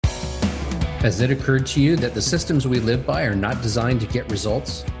Has it occurred to you that the systems we live by are not designed to get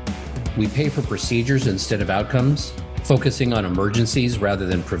results? We pay for procedures instead of outcomes, focusing on emergencies rather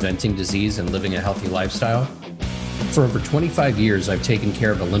than preventing disease and living a healthy lifestyle. For over 25 years, I've taken care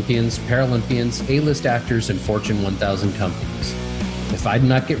of Olympians, Paralympians, A-list actors, and Fortune 1000 companies. If I did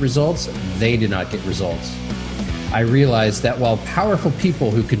not get results, they did not get results. I realized that while powerful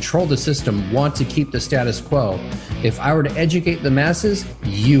people who control the system want to keep the status quo, if I were to educate the masses,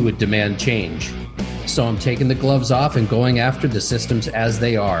 you would demand change. So I'm taking the gloves off and going after the systems as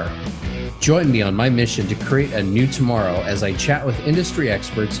they are. Join me on my mission to create a new tomorrow as I chat with industry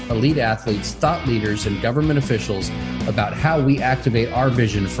experts, elite athletes, thought leaders, and government officials about how we activate our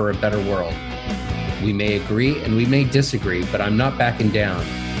vision for a better world. We may agree and we may disagree, but I'm not backing down.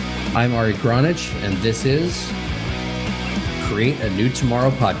 I'm Ari Gronich, and this is Create a New Tomorrow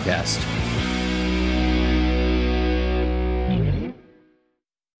podcast.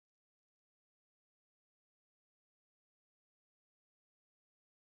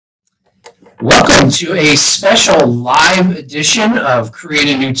 Welcome to a special live edition of Create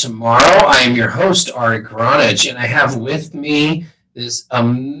a New Tomorrow. I am your host, Ari Gronich, and I have with me this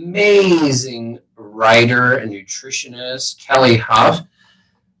amazing writer and nutritionist, Kelly Huff.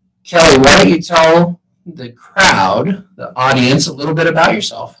 Kelly, why don't you tell the crowd, the audience, a little bit about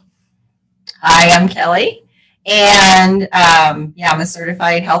yourself? Hi, I'm Kelly, and I'm a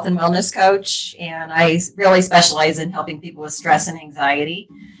certified health and wellness coach, and I really specialize in helping people with stress and anxiety,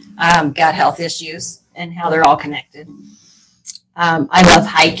 gut health issues, and how they're all connected. I love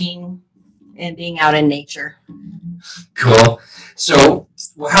hiking and being out in nature. Cool. So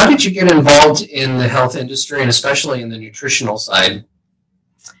how did you get involved in the health industry, and especially in the nutritional side?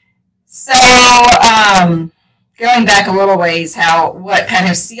 So, going back a little ways, what kind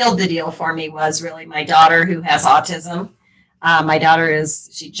of sealed the deal for me was really my daughter who has autism. My daughter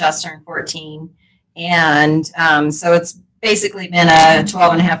she just turned 14. And so it's basically been a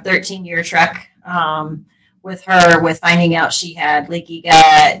 12 and a half, 13-year trek with her, with finding out she had leaky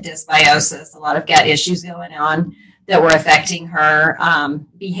gut, dysbiosis, a lot of gut issues going on that were affecting her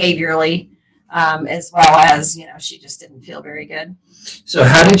behaviorally, as well as, she just didn't feel very good. So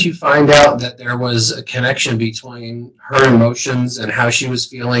how did you find out that there was a connection between her emotions and how she was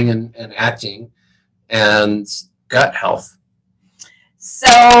feeling and acting and gut health?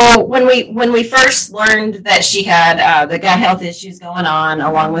 So when we first learned that she had the gut health issues going on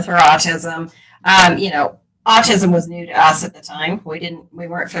along with her autism, autism was new to us at the time. We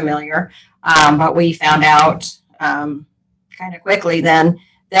weren't familiar, but we found out kind of quickly then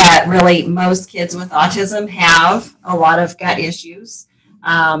that really most kids with autism have a lot of gut issues.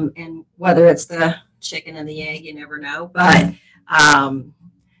 And whether it's the chicken and the egg, you never know. But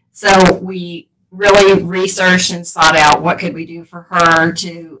so we really researched and sought out what could we do for her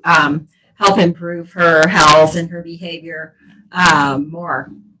to help improve her health and her behavior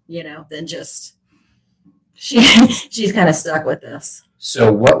more, than just she's kind of stuck with this.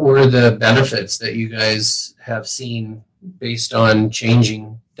 So what were the benefits that you guys have seen based on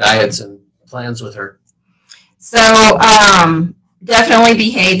changing diets and plans with her? So definitely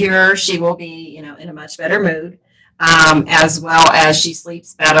behavior. She will be, in a much better mood, as well as she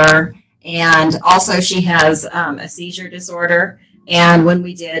sleeps better. And also she has a seizure disorder. And when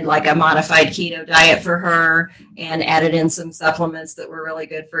we did like a modified keto diet for her and added in some supplements that were really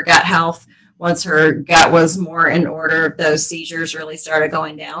good for gut health, once her gut was more in order, those seizures really started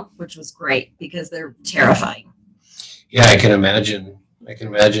going down, which was great because they're terrifying. Yeah, I can imagine.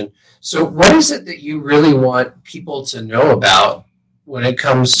 So what is it that you really want people to know about when it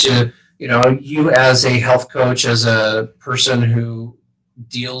comes to, you as a health coach, as a person who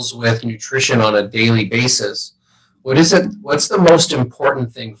deals with nutrition on a daily basis? What is it? What's the most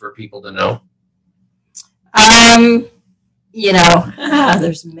important thing for people to know?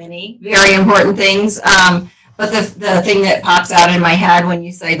 There's many very important things. But the thing that pops out in my head when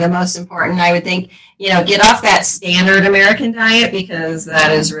you say the most important, I would think, get off that standard American diet, because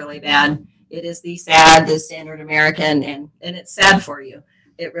that is really bad. It is the standard American, and it's sad for you.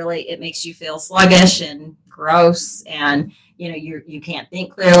 It makes you feel sluggish and gross, and, you can't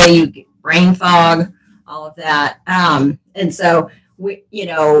think clearly, you get brain fog, all of that. And so,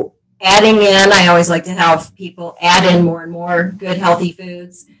 adding in, I always like to have people add in more and more good, healthy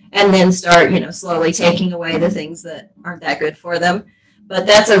foods, and then start, slowly taking away the things that aren't that good for them. But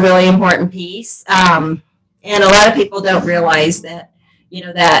that's a really important piece. And a lot of people don't realize that,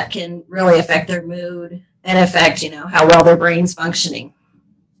 that can really affect their mood and affect, how well their brain's functioning.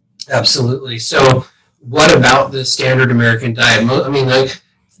 Absolutely. So what about the standard American diet? I mean,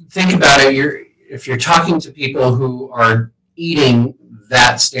 think about it. If you're talking to people who are eating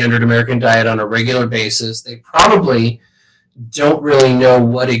that standard American diet on a regular basis, they probably don't really know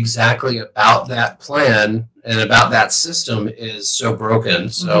what exactly about that plan and about that system is so broken.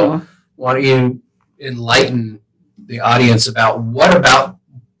 So why don't you enlighten the audience about what about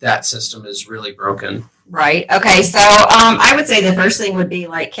that system is really broken? Right. Okay. So I would say the first thing would be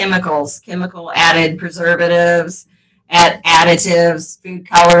like chemical added preservatives, additives, food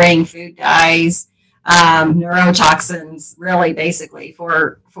coloring, food dyes, neurotoxins, really basically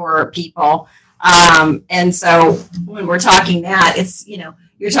for people. And so when we're talking that, it's,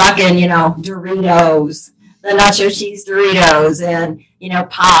 you're talking, Doritos, the nacho cheese Doritos and,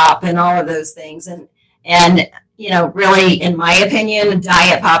 pop and all of those things. And really, in my opinion,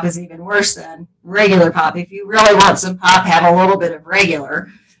 diet pop is even worse than regular pop. If you really want some pop, have a little bit of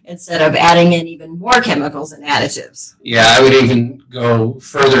regular instead of adding in even more chemicals and additives. Yeah, I would even go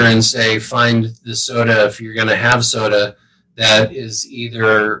further and say find the soda, if you're going to have soda, that is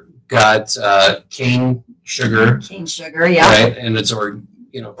either got cane sugar. Cane sugar, yeah. Right, and it's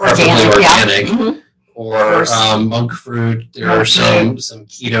preferably organic. Yeah. Mm-hmm. Or monk fruit. There are some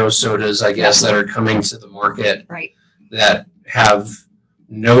keto sodas, I guess, that are coming to the market that have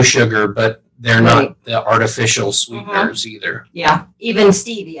no sugar, but they're not the artificial sweeteners either. Yeah, even a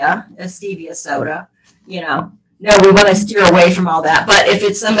stevia soda, No, we want to steer away from all that. But if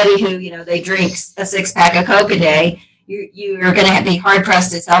it's somebody who, they drink a 6-pack of Coke a day, you're going to be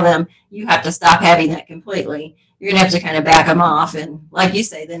hard-pressed to tell them you have to stop having that completely. You're going to have to kind of back them off. And like you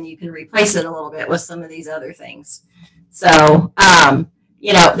say, then you can replace it a little bit with some of these other things. So,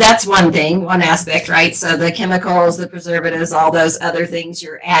 that's one thing, one aspect, right? So the chemicals, the preservatives, all those other things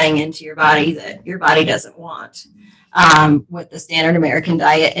you're adding into your body that your body doesn't want with the standard American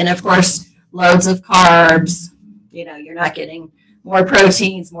diet. And of course, loads of carbs, you're not getting more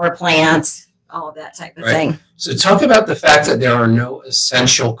proteins, more plants, all of that type of thing. So talk about the fact that there are no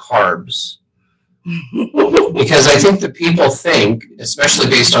essential carbs. Because I think that people think, especially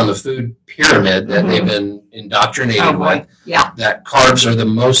based on the food pyramid that they've been indoctrinated with, that carbs are the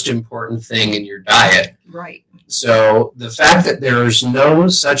most important thing in your diet. Right. So the fact that there is no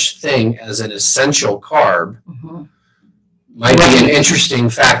such thing as an essential carb might be an interesting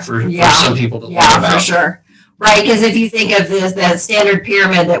fact for some people to learn about. Yeah, for sure. Right, because if you think of that standard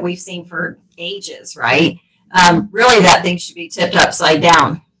pyramid that we've seen for ages, right, really that thing should be tipped upside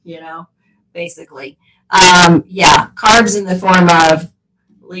down, basically. Carbs in the form of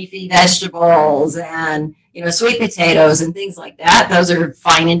leafy vegetables and, sweet potatoes and things like that. Those are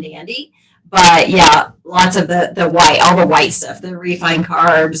fine and dandy. But lots of all the white stuff, the refined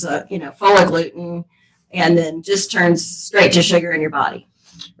carbs, full of gluten, and then just turns straight to sugar in your body.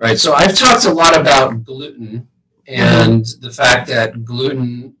 Right. So I've talked a lot about gluten and the fact that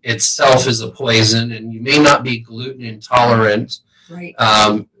gluten itself is a poison, and you may not be gluten intolerant. Right.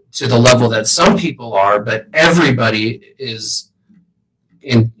 To the level that some people are, but everybody is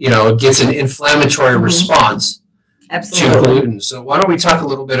gets an inflammatory response to gluten. So why don't we talk a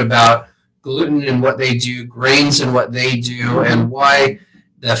little bit about gluten and what they do, grains and what they do, and why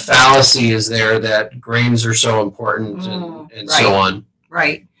the fallacy is there that grains are so important and so on.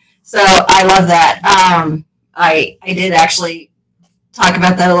 Right. So I love that. I did actually talk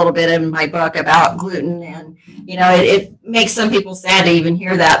about that a little bit in my book about gluten, and it makes some people sad to even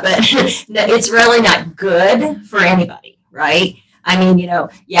hear that, but it's really not good for anybody, right? I mean,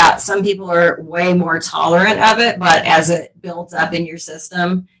 some people are way more tolerant of it, but as it builds up in your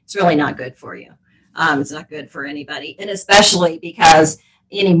system, it's really not good for you. It's not good for anybody, and especially because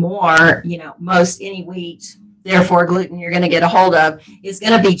anymore, any wheat, therefore gluten you're going to get a hold of is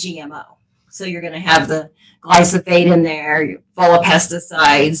going to be GMO. So you're going to have the glyphosate in there, you're full of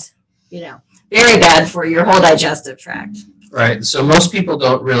pesticides, very bad for your whole digestive tract. Right. So most people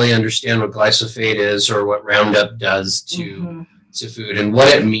don't really understand what glyphosate is or what Roundup does to food and what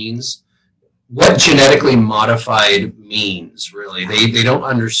it means, what genetically modified means, really. They don't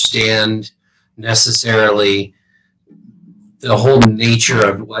understand necessarily the whole nature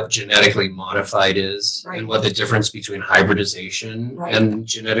of what genetically modified is and what the difference between hybridization and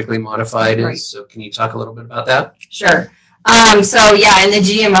genetically modified is. So can you talk a little bit about that? Sure. In the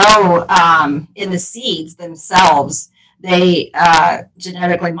GMO, in the seeds themselves, they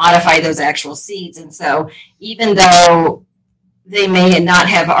genetically modify those actual seeds. And so even though they may not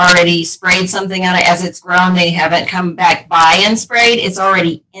have already sprayed something on it as it's grown, they haven't come back by and sprayed, it's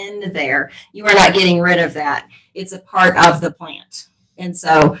already in there. You are not getting rid of that. It's a part of the plant. And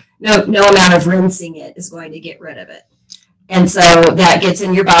so no amount of rinsing it is going to get rid of it. And so that gets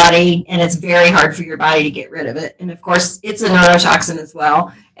in your body, and it's very hard for your body to get rid of it. And of course, it's a neurotoxin as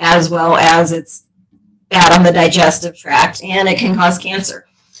well as it's bad on the digestive tract, and it can cause cancer.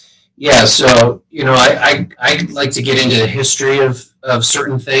 Yeah, so I like to get into the history of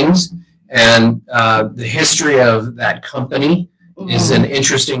certain things, and the history of that company is an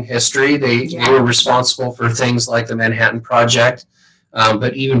interesting history. They were responsible for things like the Manhattan Project,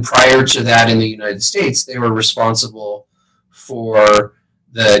 but even prior to that in the United States, they were responsible for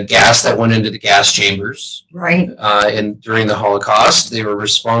the gas that went into the gas chambers. Right. During the Holocaust, they were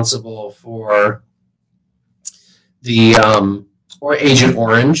responsible for the or Agent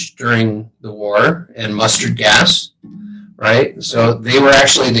Orange during the war and mustard gas. Right. So they were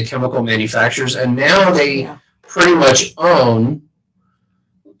actually the chemical manufacturers, and now they pretty much own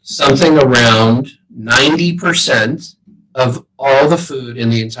something around 90% of all the food in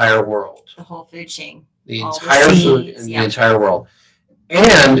the entire world. The whole food chain. The entire food in the entire world.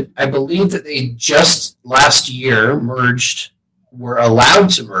 And I believe that they just last year were allowed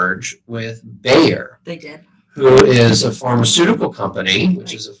to merge with Bayer. They did. Who is a pharmaceutical company,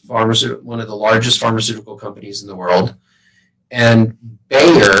 which is one of the largest pharmaceutical companies in the world. And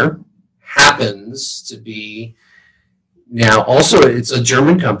Bayer happens to be now also, it's a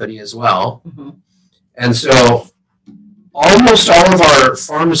German company as well. Mm-hmm. And so almost all of our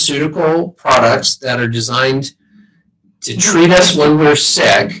pharmaceutical products that are designed to treat us when we're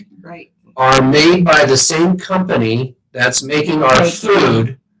sick are made by the same company that's making our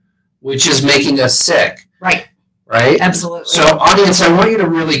food, which is making us sick. Right? Absolutely. So audience, I want you to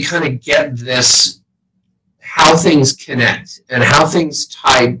really kind of get this, how things connect and how things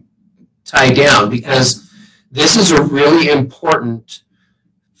tie down, because this is a really important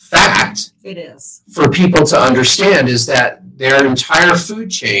fact. It is. For people to understand, is that their entire food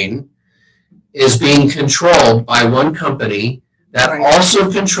chain is being controlled by one company that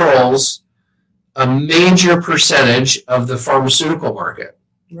also controls a major percentage of the pharmaceutical market.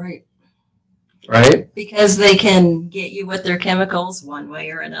 Right. Right? Because they can get you with their chemicals one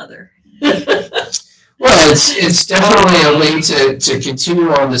way or another. Well, it's definitely a way to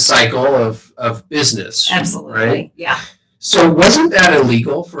continue on the cycle of business. Absolutely. Right? Yeah. So wasn't that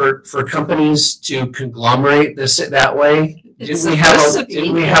illegal for companies to conglomerate that way? Didn't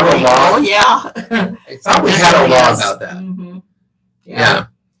we have a law? Yeah. I thought we had a law about that. Mm-hmm. Yeah.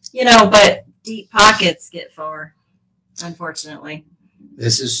 But deep pockets get far, unfortunately.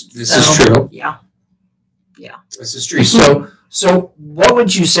 This is true. Yeah. This is true. So what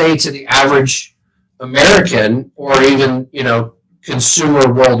would you say to the average American or even,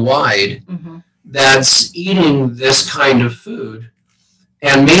 consumer worldwide that's eating this kind of food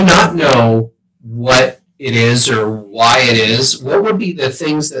and may not know what it is or why it is? What would be the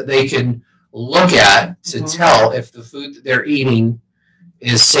things that they can look at to tell if the food that they're eating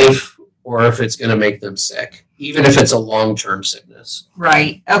is safe or if it's going to make them sick, even if it's a long-term sickness?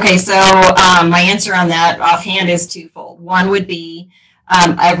 Right. Okay. So my answer on that offhand is twofold. One would be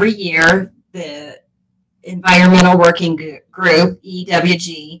every year the Environmental Working Group,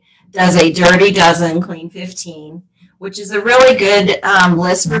 EWG, does a Dirty Dozen, Clean 15, which is a really good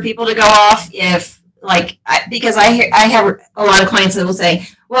list for people to go off because I have a lot of clients that will say,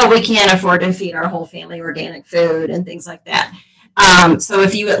 well, we can't afford to feed our whole family organic food and things like that. So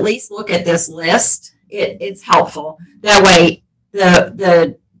if you at least look at this list, it's helpful. That way,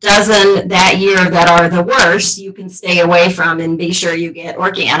 the dozen that year that are the worst, you can stay away from and be sure you get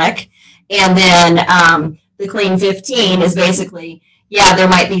organic. And then the Clean 15 is basically, there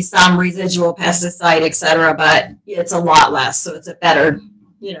might be some residual pesticide, et cetera, but it's a lot less. So it's a better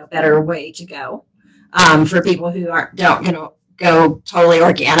way to go for people who don't go totally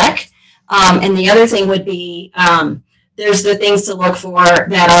organic. And the other thing would be there's the things to look for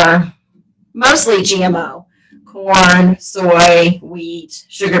that are mostly GMO: corn, soy, wheat,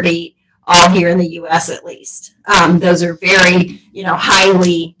 sugar beet, all here in the U.S. at least. Those are very,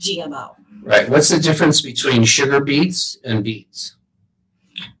 highly GMO. Right. What's the difference between sugar beets and beets?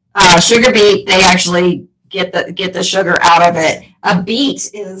 Sugar beet, they actually get the sugar out of it. A beet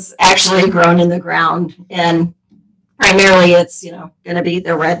is actually grown in the ground, and primarily it's going to be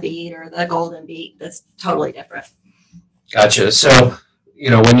the red beet or the golden beet. That's totally different. Gotcha. So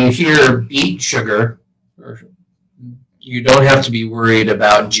when you hear beet sugar, you don't have to be worried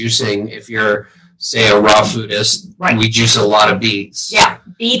about juicing if you're, say, a raw foodist. Right. We juice a lot of beets. Yeah,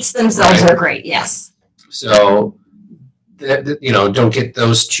 beets themselves are great. Yes. So don't get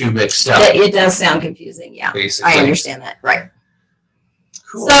those two mixed up. It does sound confusing. Yeah, basically. I understand that. Right.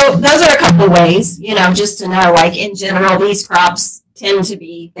 Cool. So those are a couple of ways, just to know, in general, these crops tend to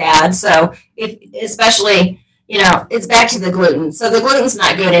be bad. So especially, it's back to the gluten. So the gluten's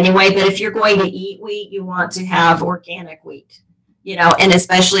not good anyway, but if you're going to eat wheat, you want to have organic wheat. and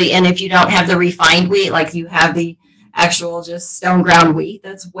especially, and if you don't have the refined wheat, like you have the actual just stone ground wheat,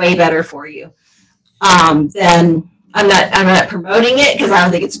 that's way better for you. Then I'm not promoting it because I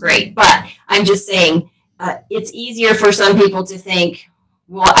don't think it's great, but I'm just saying it's easier for some people to think,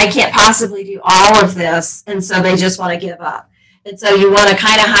 well, I can't possibly do all of this, and so they just want to give up. And so you want to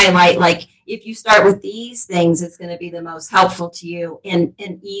kind of highlight, like, if you start with these things, it's going to be the most helpful to you and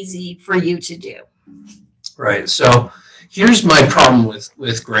easy for you to do. Right. So here's my problem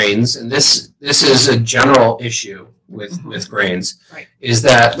with grains, and this is a general issue with grains, right. Is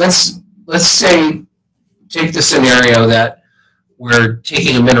that let's say, take the scenario that we're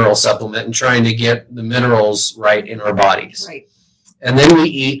taking a mineral supplement and trying to get the minerals right in our bodies. Right. And then we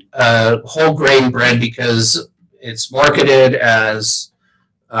eat whole grain bread because it's marketed as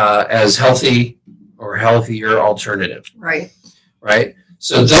healthy or healthier alternative. Right. Right.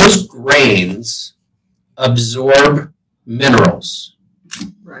 So those grains absorb minerals.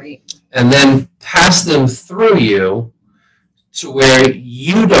 Right. And then pass them through you to where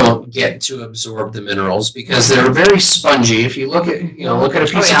you don't get to absorb the minerals because they're very spongy. If you look at a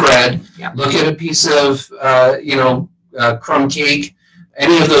piece of bread, look at a piece of crumb cake,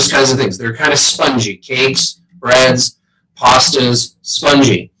 any of those kinds of things. They're kind of spongy. Cakes, breads, pastas,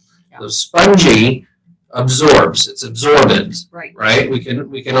 spongy. Yeah. So spongy absorbs. It's absorbent. Right? We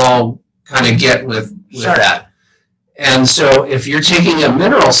can all kind of get with sure. that. And so if you're taking a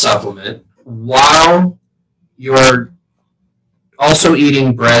mineral supplement while you're also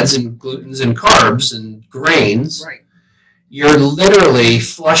eating breads and glutens and carbs and grains, right. You're literally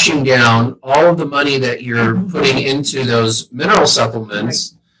flushing down all of the money that you're putting into those mineral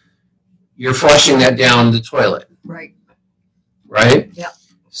supplements. Right. You're flushing that down the toilet. Right. Right? Yeah.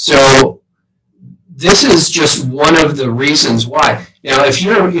 So this is just one of the reasons why. Now, if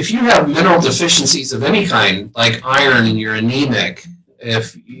you have mineral deficiencies of any kind, like iron and you're anemic,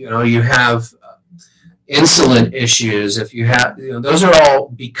 if you have insulin issues, if you have, those are all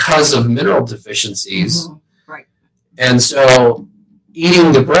because of mineral deficiencies. Mm-hmm. Right. And so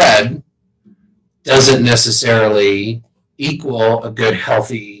eating the bread doesn't necessarily equal a good,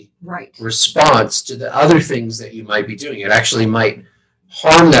 healthy right. response to the other things that you might be doing. It actually might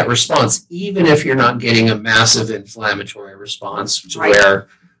harm that response, even if you're not getting a massive inflammatory response to right. where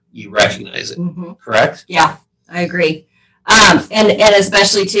you recognize it. Mm-hmm. Correct? Yeah, I agree. And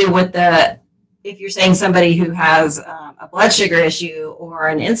especially too with if you're saying somebody who has a blood sugar issue or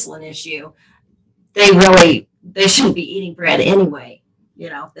an insulin issue, they shouldn't be eating bread anyway.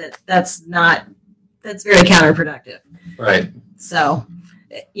 That's very counterproductive. Right. So,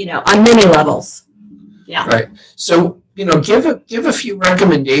 on many levels. Yeah. Right. So, give a few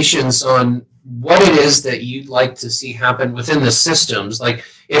recommendations on what it is that you'd like to see happen within the systems. Like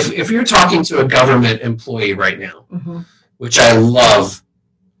if you're talking to a government employee right now, mm-hmm. which I love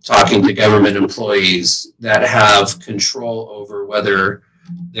talking to government employees that have control over whether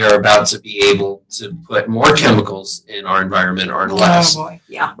they're about to be able to put more chemicals in our environment or less. Oh boy.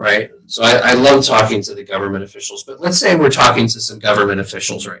 Yeah. Right. So I love talking to the government officials, but let's say we're talking to some government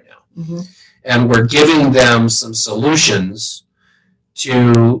officials right now. Mm-hmm. And we're giving them some solutions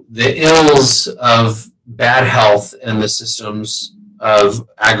to the ills of bad health and the systems of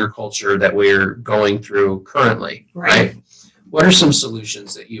agriculture that we're going through currently, right? What are some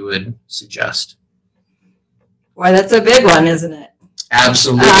solutions that you would suggest? Why, that's a big one, isn't it?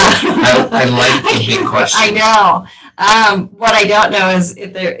 Absolutely. I like the big question. I know. What I don't know is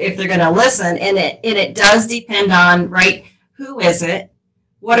if they're going to listen, and it does depend on, right, who is it?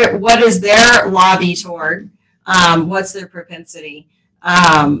 What is their lobby toward? What's their propensity?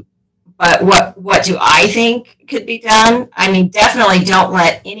 But what do I think could be done? I mean, definitely don't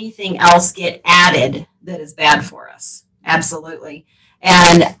let anything else get added that is bad for us. Absolutely.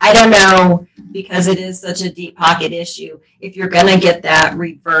 And I don't know, because it is such a deep pocket issue, if you're going to get that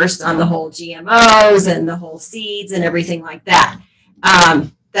reversed on the whole GMOs and the whole seeds and everything like that.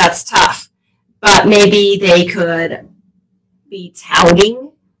 That's tough. But maybe they could be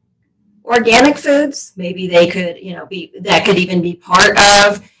touting organic foods. Maybe they could, that could even be part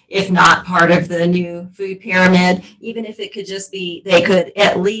of, if not part of the new food pyramid, even if it could just be, they could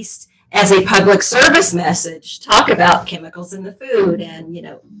at least as a public service message talk about chemicals in the food and,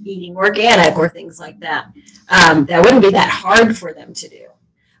 eating organic or things like that. That wouldn't be that hard for them to do.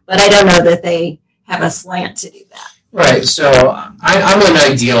 But I don't know that they have a slant to do that. Right. So I'm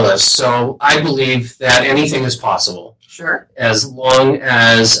an idealist. So I believe that anything is possible. Sure. As long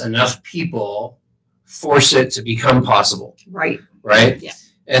as enough people force it to become possible. Right. Right? Yeah.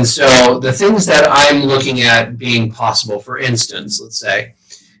 And so the things that I'm looking at being possible, for instance, let's say,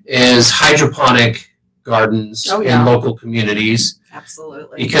 is hydroponic gardens Oh, yeah. in local communities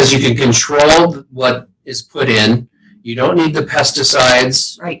Absolutely. because you can control what is put in. You don't need the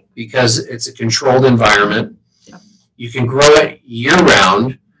pesticides Right. because it's a controlled environment. Yep. You can grow it year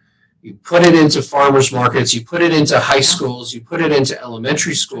round. You put it into farmers markets, you put it into high schools, you put it into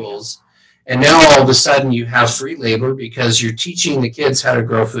elementary schools, and now all of a sudden you have free labor because you're teaching the kids how to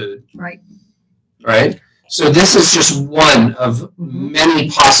grow food, Right. right? So this is just one of Mhm. many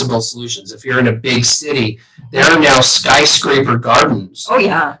possible solutions. If you're in a big city, there are now skyscraper gardens Oh,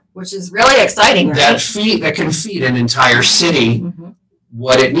 yeah. Which is really exciting, right? that can feed an entire city Mhm.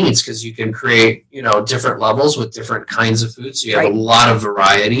 what it needs, because you can create, different levels with different kinds of food. So you have Right. a lot of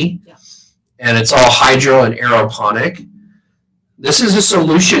variety. Yeah. And it's all hydro and aeroponic. This is a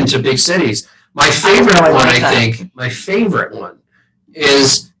solution to big cities. My favorite really one, like that. my favorite one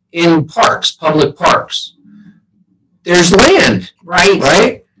is in parks, public parks. There's land, Right.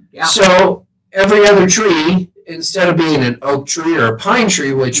 right? Yeah. So every other tree, instead of being an oak tree or a pine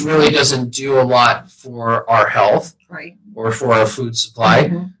tree, which really doesn't do a lot for our health Right. or for our food supply,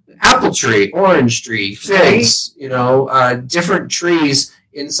 Mhm. apple tree, orange tree, figs, different trees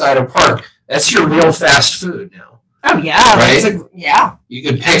inside a park. That's your real fast food now. Oh, yeah. Right? Yeah. You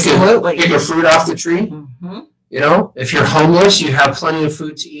could pick Absolutely. a fruit off the tree. Mhm. If you're homeless, you have plenty of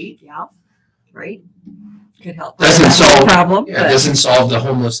food to eat. Yeah. Right. Could help. Doesn't with that solve- problem. Yeah, it doesn't solve the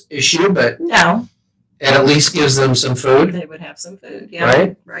homeless issue, but No, it at least gives them some food, they would have some food. Yeah.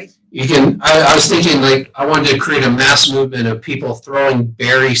 right? Right. You can. I was thinking, I wanted to create a mass movement of people throwing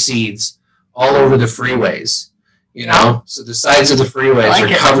berry seeds all over the freeways. So the sides of the freeways I like are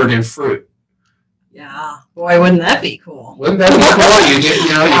it. covered in fruit. Yeah. Boy, wouldn't that be cool? Wouldn't that be cool? You get,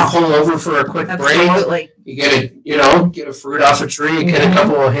 Yeah. you pull over for a quick break. Absolutely. You get a fruit off a tree, you get a Mhm.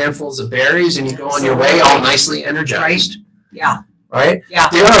 couple of handfuls of berries, and you go on your way all nicely energized. Yeah. Right? Yeah.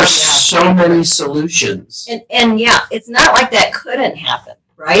 There are Yeah. so many solutions. And yeah, it's not like that couldn't happen,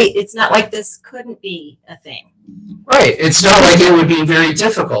 right? It's not like this couldn't be a thing. Right. It's not like it would be very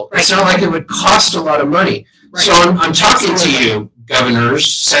difficult. It's Right. not like it would cost a lot of money. Right. So I'm talking to you, governors,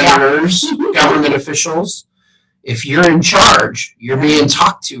 senators, government officials. If you're in charge, you're being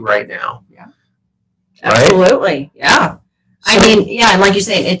talked to right now. Yeah. Right? Absolutely. Yeah. I So- mean, yeah, and like you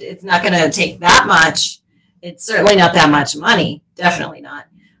say, it's not going to take that much. It's certainly not that much money. Definitely not.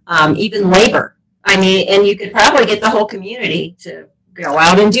 Even labor. I mean, and you could probably get the whole community to go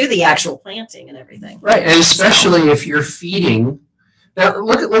out and do the actual planting and everything. Right, and especially if you're feeding. Now,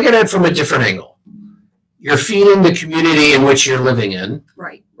 look at it from a different angle. You're feeding the community in which you're living in,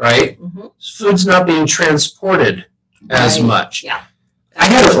 Right. right? Mm-hmm. Food's not being transported as Right. much, Yeah. I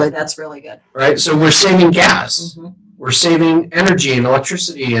have- Absolutely. That's really good. right? So we're saving gas. Mhm. We're saving energy and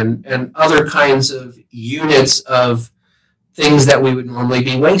electricity and other kinds of units of things that we would normally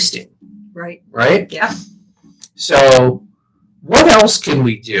be wasting, Right. right? Yeah. So what else can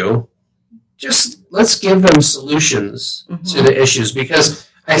we do? Just let's give them solutions to the issues, because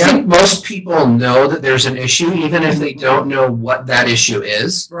I think most people know that there's an issue, even if they don't know what that issue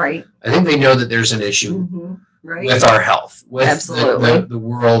is. Right. I think they know that there's an issue Mhm. Right. with our health, with Absolutely. the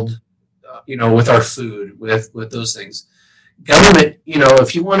world, with our food, with those things. Government,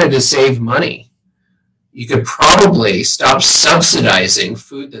 if you wanted to save money, you could probably stop subsidizing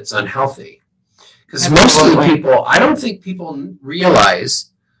food that's unhealthy. Because most of the Absolutely. people, I don't think people realize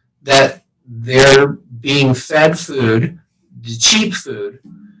that they're being fed food, the cheap food,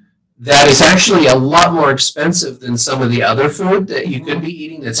 that is actually a lot more expensive than some of the other food that you could be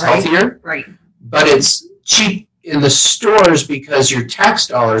eating that's Right. healthier. Right. But it's cheap in the stores because your tax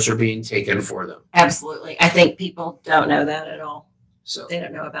dollars are being taken for them. Absolutely. I think people don't know that at all. So They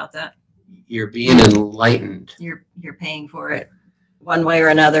don't know about that. you're being enlightened. You're paying for it one way or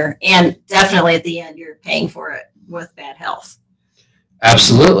another, and definitely at the end you're paying for it with bad health.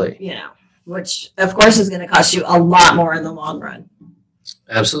 Absolutely. Which of course is going to cost you a lot more in the long run.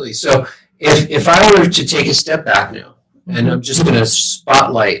 Absolutely. So if I were to take a step back now, and I'm just going to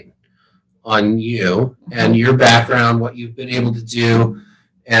spotlight on you and your background, what you've been able to do,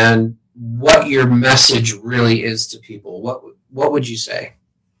 and what your message really is to people, what would you say?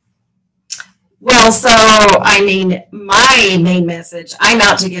 Well, so I mean, my main message, I'm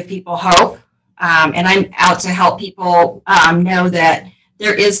out to give people hope, and I'm out to help people know that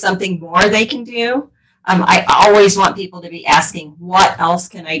there is something more they can do. I always want people to be asking, what else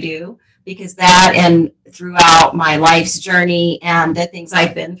can I do? Because that, and throughout my life's journey and the things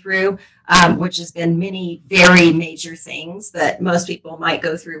I've been through, which has been many very major things that most people might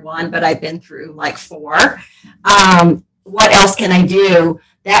go through one, but I've been through like 4. What else can I do?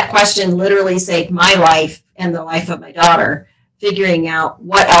 That question literally saved my life and the life of my daughter figuring out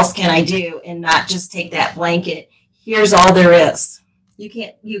what else can I do and not just take that blanket. Here's all there is. You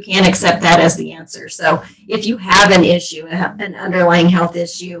can't accept that as the answer. So if you have an issue, an underlying health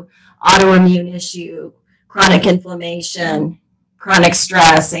issue, autoimmune issue, chronic inflammation, chronic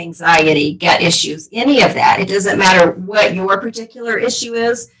stress, anxiety, gut issues, any of that, it doesn't matter what your particular issue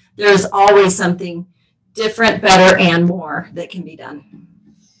is, there's always something different, better, and more that can be done.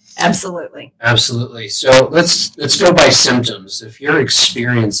 Absolutely. Absolutely. So let's go by symptoms. If you're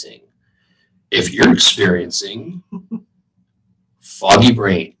experiencing foggy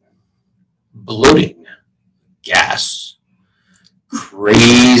brain, bloating, gas,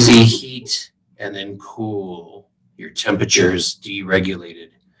 crazy heat, and then cool, your temperature is deregulated.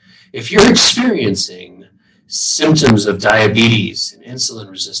 If you're experiencing symptoms of diabetes and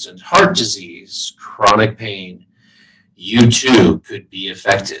insulin-resistant heart disease, chronic pain, you too could be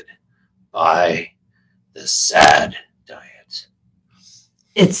affected by the SAD diet.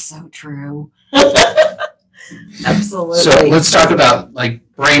 It's so true. Absolutely. So let's talk about like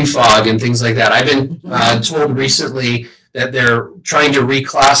brain fog and things like that. I've been told recently that they're trying to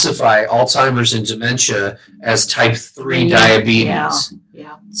reclassify Alzheimer's and dementia as type 3 diabetes.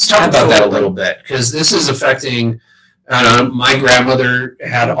 Yeah. Let's talk about that a little bit, because this is affecting, I don't know, my grandmother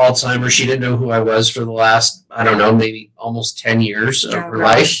had Alzheimer's. She didn't know who I was for the last, I don't know, maybe almost 10 years of her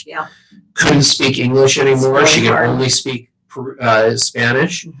life. Yeah. Couldn't speak English anymore. Really she could hard. only speak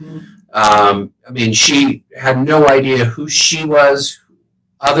Spanish. Mm-hmm. I mean, she had no idea who she was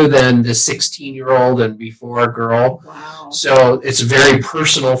other than the 16-year-old and before girl. Wow. So it's very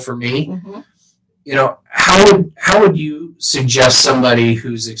personal for me. Mm-hmm. You know, how would you suggest somebody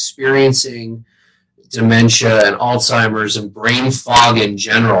who's experiencing dementia and Alzheimer's and brain fog in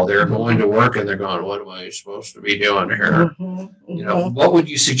general, they're going to work and they're going, what am I supposed to be doing here? Mm-hmm. You know, what would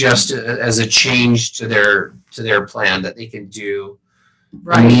you suggest as a change to their plan that they can do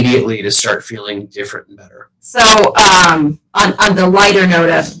immediately to start feeling different and better? So on the lighter note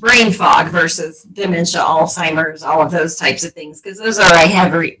of brain fog versus dementia, Alzheimer's, all of those types of things, because those are a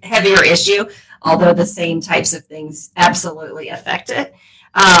heavier issue, although the same types of things absolutely affect it.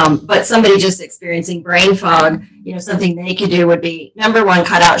 But somebody just experiencing brain fog, you know, something they could do would be, number one,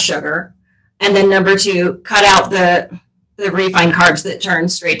 cut out sugar. And then number two, cut out the refined carbs that turn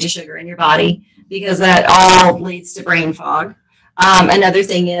straight to sugar in your body, because that all leads to brain fog. Another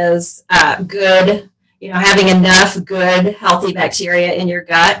thing is good, you know, having enough good, healthy bacteria in your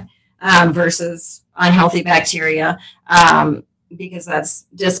gut versus unhealthy bacteria, because that's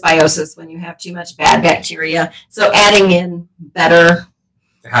dysbiosis when you have too much bad bacteria. So adding in better.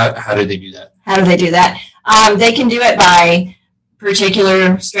 How do they do that? How do they do that? They can do it by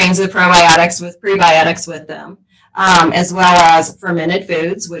particular strains of probiotics with prebiotics with them, as well as fermented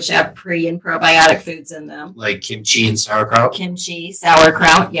foods, which have pre and probiotic foods in them. Like kimchi and sauerkraut? Kimchi,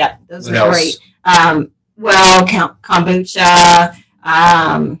 sauerkraut, yeah, those What are else? great. Kombucha.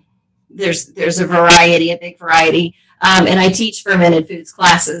 There's a variety, a big variety. And I teach fermented foods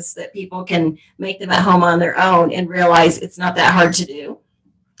classes that people can make them at home on their own and realize it's not that hard to do,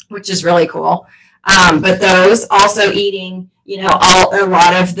 which is really cool. But those also eating, you know, a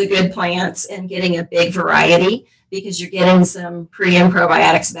lot of the good plants and getting a big variety, because you're getting some pre and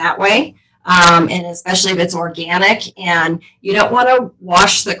probiotics that way. And especially if it's organic and you don't want to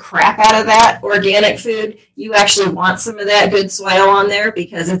wash the crap out of that organic food, you actually want some of that good soil on there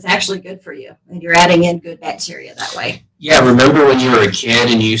because it's actually good for you and you're adding in good bacteria that way. Yeah, remember when you were a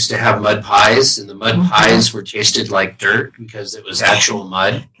kid and you used to have mud pies, and the mud pies were tasted like dirt because it was actual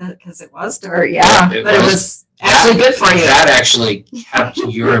mud? Because it was dirt, yeah. It but it was actually good for you. That actually kept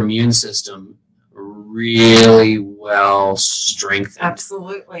your immune system really well strengthened.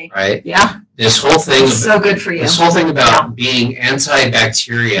 Absolutely. Right? Yeah. This whole thing It's so good for you. This whole thing about being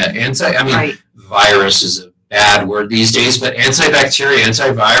antibacteria, virus is a bad word these days, but antibacteria,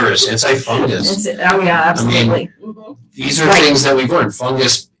 antivirus, antifungus. Oh yeah, absolutely. These are things that we've learned.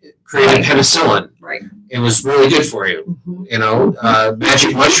 Fungus created penicillin. Right. It was really good for you. You know,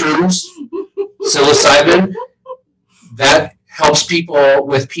 magic mushrooms, psilocybin, that helps people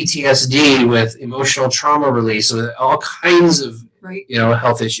with PTSD, with emotional trauma release, with all kinds of you know,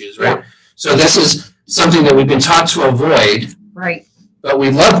 health issues, right? Yeah. So this is something that we've been taught to avoid. Right. But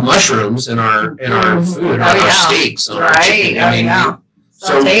we love mushrooms in our food, on our steaks, on our chicken.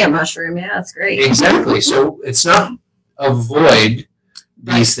 Saute a mushroom, yeah, that's great. Exactly. So it's not avoid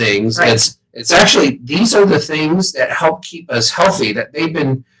these things. It's actually, these are the things that help keep us healthy, that they've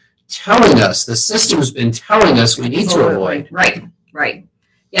been telling us, the system's been telling us we need to avoid. Right.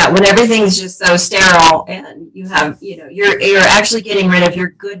 Yeah, when everything's just so sterile and you have, you know, you're actually getting rid of your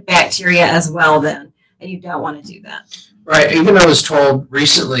good bacteria as well then. and you don't want to do that. Right. Even I was told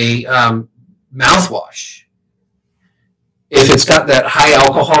recently, mouthwash. If it's got that high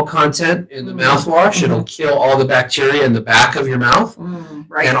alcohol content in the mouthwash, it'll kill all the bacteria in the back of your mouth.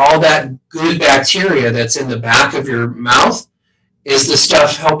 Right. And all that good bacteria that's in the back of your mouth is the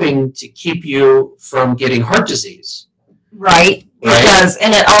stuff helping to keep you from getting heart disease. Right. It does.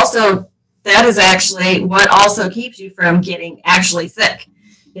 And it also, that is actually what also keeps you from getting actually sick.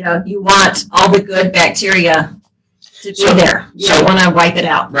 You know, you want all the good bacteria to be there. You don't want to wipe it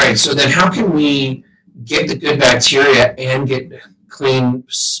out. Right. So then how can we get the good bacteria and get clean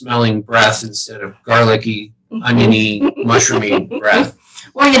smelling breath instead of garlicky, oniony, mushroomy breath?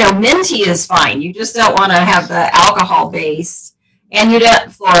 Well, you know, minty is fine. You just don't want to have the alcohol based, and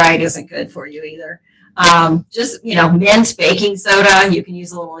fluoride isn't good for you either. Just, you know, mint, baking soda. You can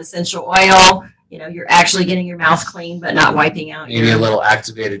use a little essential oil. You know, you're actually getting your mouth clean, but not wiping out. Maybe a little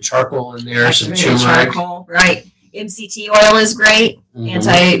activated charcoal in there, some turmeric. Charcoal, right. MCT oil is great.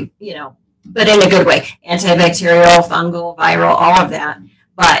 But in a good way. Antibacterial, fungal, viral, all of that.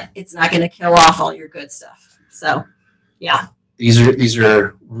 But it's not going to kill off all your good stuff. So, yeah. These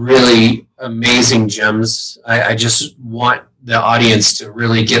are really amazing gems. I just want the audience to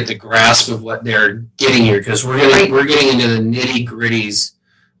really get the grasp of what they're getting here, because we're getting into the nitty gritties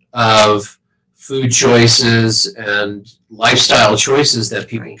of food choices and lifestyle choices that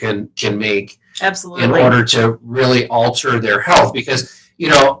people can make. Absolutely. In order to really alter their health. Because, you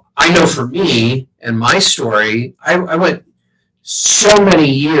know, I know for me and my story, I went so many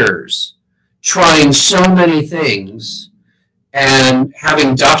years trying so many things and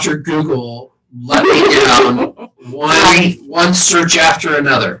having Dr. Google let me down one search after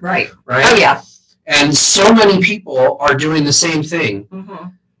another. Right. Oh, yeah. And so many people are doing the same thing. Mm-hmm.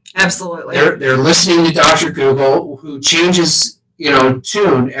 Absolutely. They're listening to Dr. Google, who changes,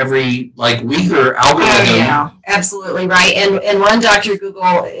 tune every week or algorithm. Oh, yeah, absolutely right. And one Dr.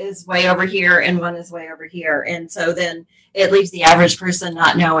 Google is way over here and one is way over here. And so then it leaves the average person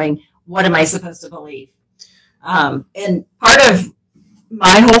not knowing, what am I supposed to believe? And part of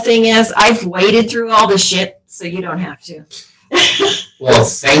my whole thing is I've waded through all the shit so you don't have to. Well,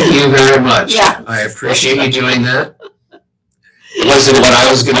 thank you very much. Yeah. I appreciate you doing that. It wasn't what I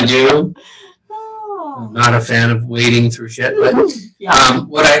was going to do. I'm not a fan of wading through shit, but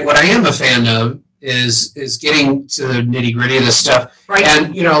what I am a fan of is getting to the nitty gritty of this stuff. Right.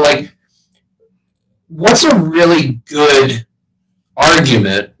 And what's a really good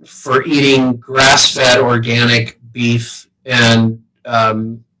argument for eating grass-fed organic beef and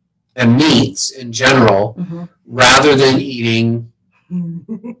meats in general, rather than eating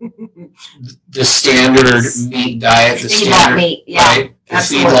the standard meat diet, the standard meat, right? The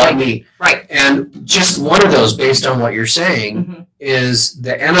feedlot meat. Right. And just one of those, based on what you're saying, is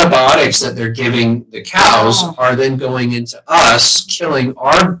the antibiotics that they're giving the cows are then going into us, killing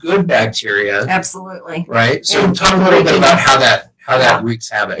our good bacteria. Absolutely. Right. So talk a little bit about how that wreaks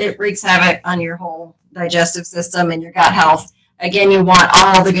havoc. It wreaks havoc on your whole digestive system and your gut health. Again, you want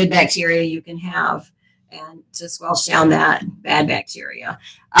all the good bacteria you can have, and to squelch down that bad bacteria.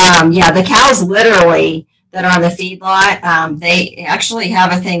 The cows literally that are on the feedlot, they actually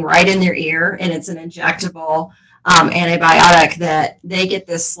have a thing right in their ear, and it's an injectable antibiotic that they get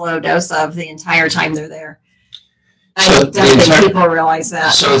this slow dose of the entire time they're there. I don't think people realize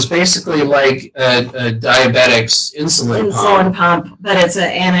that. So it's basically like a diabetic's insulin pump, but it's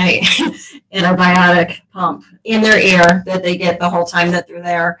an antibiotic pump in their ear that they get the whole time that they're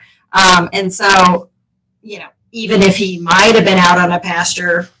there. And so, even if he might have been out on a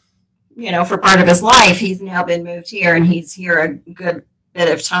pasture, for part of his life, he's now been moved here and he's here a good bit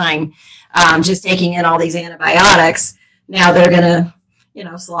of time, just taking in all these antibiotics. Now they're going to,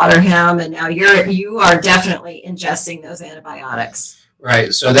 slaughter him. And now you are definitely ingesting those antibiotics.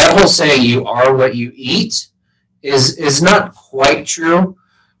 Right. So that whole saying, you are what you eat, is not quite true,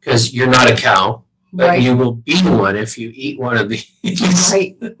 because you're not a cow, but you will be one if you eat one of these.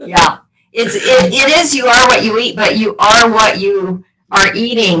 Right. Yeah. It is you are what you eat, but you are what you are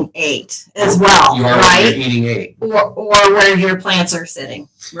eating as well. You are what you're eating or where your plants are sitting,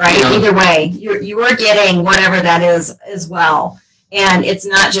 right? Yeah. Either way, you are getting whatever that is as well. And it's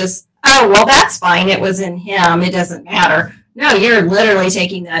not just, oh, well, that's fine. It was in him. It doesn't matter. No, you're literally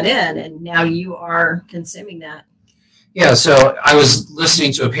taking that in, and now you are consuming that. Yeah, so I was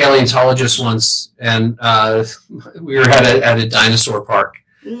listening to a paleontologist once, and we were at a dinosaur park.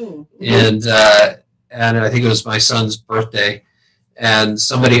 And I think it was my son's birthday, and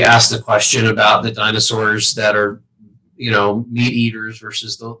somebody asked a question about the dinosaurs that are, meat eaters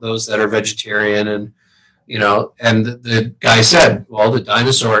versus those that are vegetarian, and and the guy said, well, the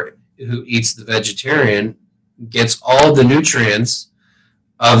dinosaur who eats the vegetarian gets all the nutrients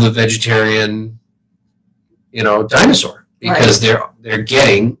of the vegetarian, dinosaur, because they're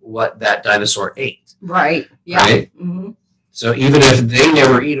getting what that dinosaur ate. Right. Yeah. Right. Mm-hmm. So even if they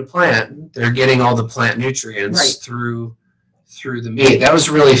never eat a plant, they're getting all the plant nutrients through the meat. That was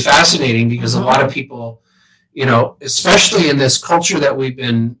really fascinating, because a lot of people, especially in this culture that we've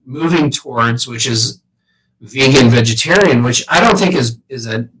been moving towards, which is vegan, vegetarian, which I don't think is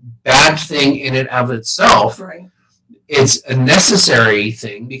a bad thing in and of itself. Right. It's a necessary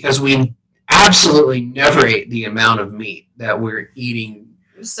thing, because we absolutely never ate the amount of meat that we're eating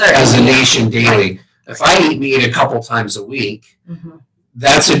as a nation daily. Right. If I eat meat a couple times a week,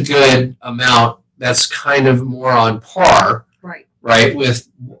 that's a good amount. That's kind of more on par, right, with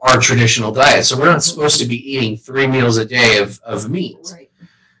our traditional diet. So we're not supposed to be eating 3 meals a day of meat. Right.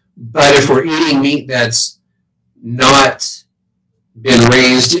 But if we're eating meat that's not been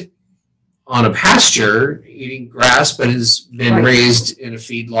raised on a pasture, eating grass, but has been raised in a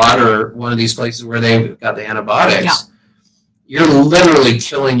feedlot or one of these places where they've got the antibiotics, you're literally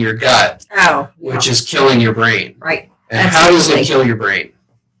killing your gut, which is killing your brain. Right. And how does it kill your brain?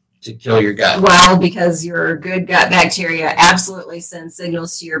 To kill your gut? Well, because your good gut bacteria absolutely send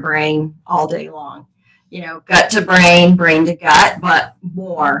signals to your brain all day long. Gut to brain, brain to gut, but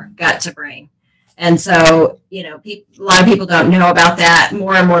more gut to brain. And so, a lot of people don't know about that.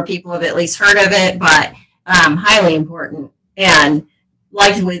 More and more people have at least heard of it, but highly important. And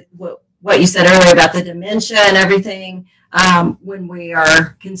like with what you said earlier about the dementia and everything, when we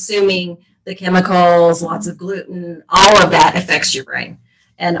are consuming the chemicals, lots of gluten, all of that affects your brain.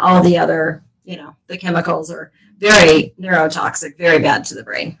 And all the other, the chemicals are very neurotoxic, very bad to the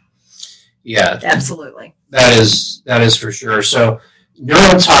brain. Yeah. Absolutely. That is for sure. So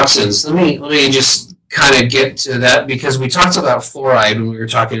neurotoxins, let me just kind of get to that, because we talked about fluoride when we were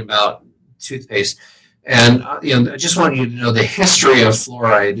talking about toothpaste. And I just want you to know the history of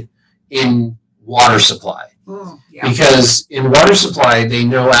fluoride in water supply. Because in water supply, they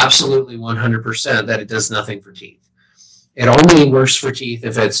know absolutely 100% that it does nothing for teeth. It only works for teeth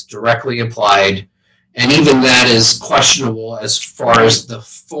if it's directly applied, and even that is questionable as far as the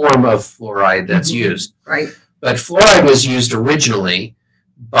form of fluoride that's used. Right. But fluoride was used originally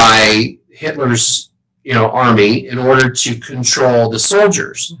by Hitler's, army in order to control the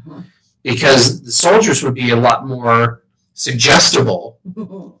soldiers, because the soldiers would be a lot more suggestible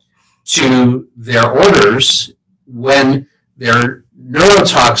to their orders when their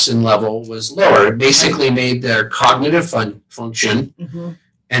neurotoxin level was lower. It basically made their cognitive function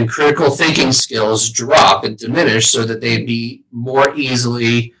and critical thinking skills drop and diminish, so that they'd be more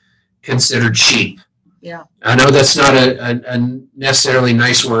easily considered sheep. Yeah, I know that's not a necessarily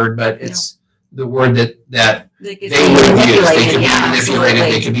nice word, but it's the word that they would use. They could be manipulated.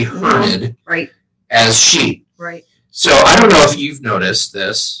 They could be herded as sheep. Right. So I don't know if you've noticed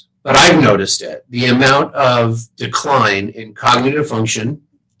this, but I've noticed it. The amount of decline in cognitive function,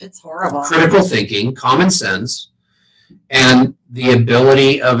 it's horrible. Critical thinking, common sense, and the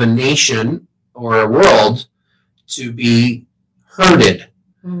ability of a nation or a world to be herded.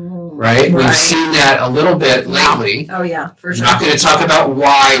 Right? We've seen that a little bit lately. Oh, yeah, for sure. I'm not going to talk about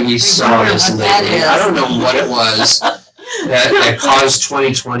why we saw this lately. I don't know what it was that caused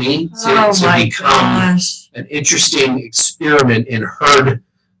 2020 to become an interesting experiment in herd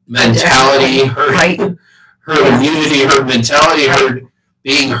mentality, herd immunity, herd mentality,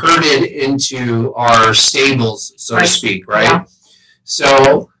 being herded into our stables, so to speak, right? Yeah.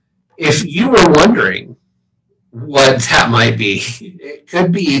 So if you were wondering what that might be, it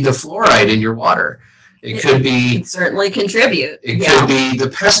could be the fluoride in your water. It could certainly contribute. It could be the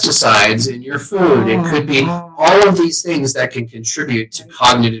pesticides in your food. It could be all of these things that can contribute to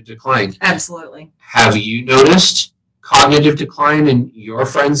cognitive decline. Absolutely. Have you noticed cognitive decline in your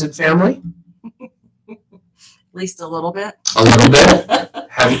friends and family? At least a little bit. A little bit?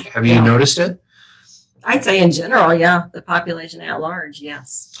 Have you noticed it? I'd say in general, yeah. The population at large,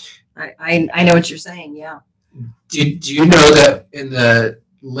 yes. I know what you're saying, yeah. Do you know that in the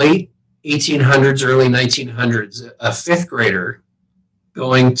late 1800s, early 1900s, a fifth grader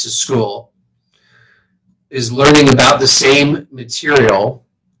going to school is learning about the same material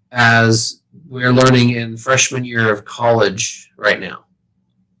as we're learning in freshman year of college right now?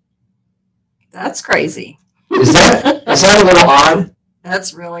 That's crazy. Is that a little odd?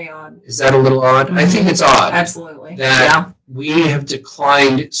 That's really odd. Is that a little odd? Mm-hmm. I think it's odd. Absolutely. That we have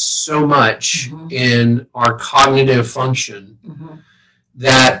declined so much in our cognitive function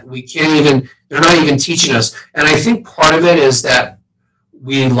that we can't even, they're not even teaching us. And I think part of it is that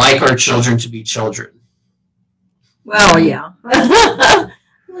we like our children to be children. Well, yeah.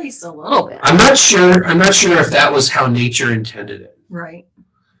 least a little bit. I'm not sure if that was how nature intended it. Right.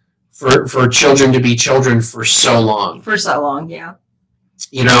 For children to be children for so long. For so long, yeah.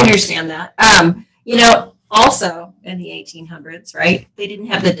 You know, I understand that. Also in the 1800s, right? They didn't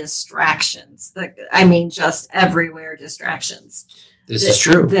have the distractions. Just everywhere distractions. This is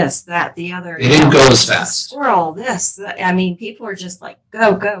true. This, that, the other. They didn't go as fast. Squirrel, this. People are just like,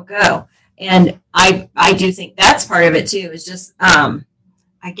 go, go, go. And I do think that's part of it too, is just,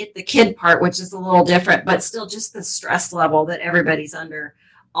 I get the kid part, which is a little different, but still just the stress level that everybody's under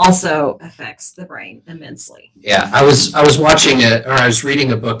also affects the brain immensely. Yeah, I was watching it, or I was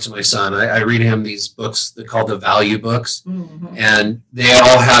reading a book to my son. I read him these books they're called the value books, and they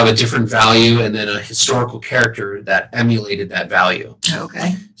all have a different value and then a historical character that emulated that value.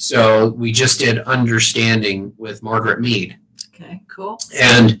 Okay. So we just did Understanding with Margaret Mead. Okay, cool.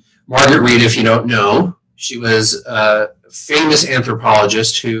 And Margaret Mead, if you don't know, she was a famous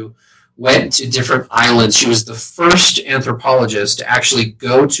anthropologist who went to different islands. She was the first anthropologist to actually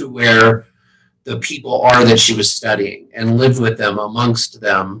go to where the people are that she was studying and live with them, amongst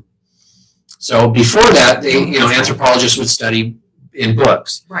them. So before that, anthropologists would study in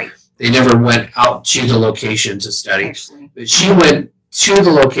books. Right. They never went out to the location to study. Actually. But she went to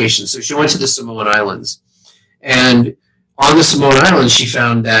the location. So she went to the Samoan Islands. And on the Samoan Islands, she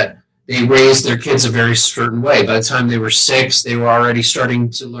found that they raised their kids a very certain way. By the time they were 6, they were already starting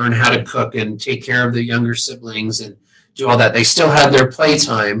to learn how to cook and take care of the younger siblings and do all that. They still had their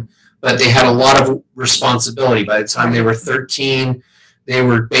playtime, but they had a lot of responsibility. By the time they were 13, they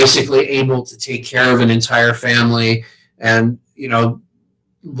were basically able to take care of an entire family and,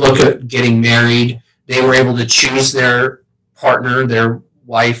 look at getting married. They were able to choose their partner, their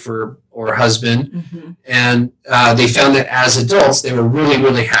wife or husband. And they found that as adults, they were really,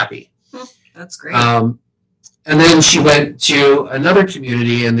 really happy. That's great. And then she went to another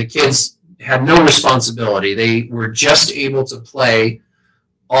community, and the kids had no responsibility. They were just able to play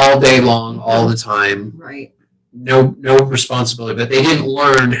all day long, all the time. Right. No responsibility, but they didn't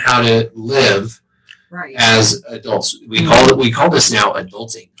learn how to live as adults. We call this now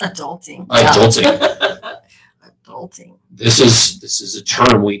adulting. Adulting. Adulting. This is a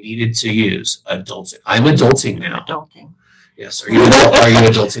term we needed to use. Adulting. I'm adulting now. Adulting. Yes. Are you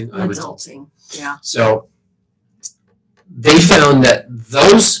adulting? I'm adulting. Yeah. So they found that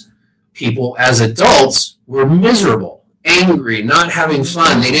those people as adults were miserable, angry, not having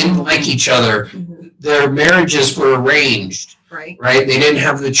fun. They didn't like each other. Their marriages were arranged. Right. They didn't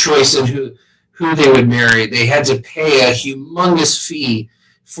have the choice in who they would marry. They had to pay a humongous fee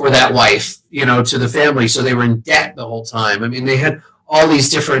for that wife, to the family. So they were in debt the whole time. They had all these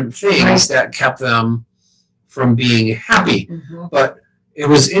different things that kept them from being happy. But it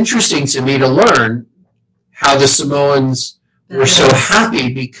was interesting to me to learn how the Samoans were so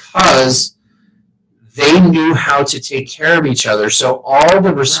happy because they knew how to take care of each other. So all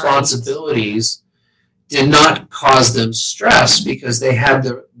the responsibilities did not cause them stress because they had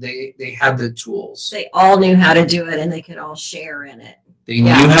the tools. They all knew how to do it, and they could all share in it. They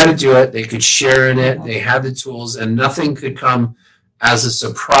knew how to do it. They could share in it. They had the tools, and nothing could come as a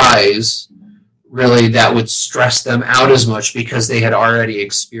surprise, really, that would stress them out as much because they had already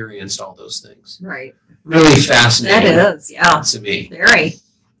experienced all those things. Right. Really fascinating. That is, yeah. To me. Very.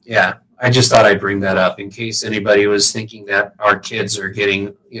 Yeah. I just thought I'd bring that up in case anybody was thinking that our kids are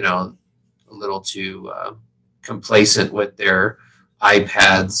getting, a little too complacent with their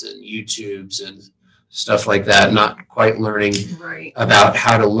iPads and YouTubes and stuff like that, not quite learning about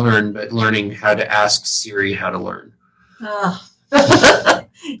how to learn, but learning how to ask Siri how to learn.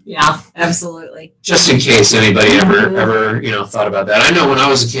 Yeah, absolutely. Just in case anybody ever thought about that. I know when I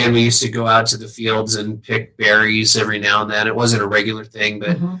was a kid, we used to go out to the fields and pick berries every now and then. It wasn't a regular thing,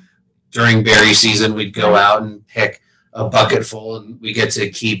 but during berry season, we'd go out and pick a bucket full, and we get to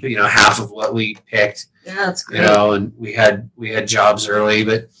keep half of what we picked. Yeah, that's great. And we had jobs early,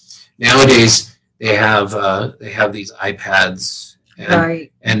 but nowadays they have these iPads,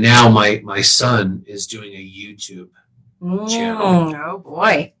 and now my son is doing a YouTube channel. Oh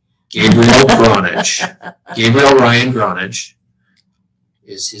boy. Gabriel Ryan Gronage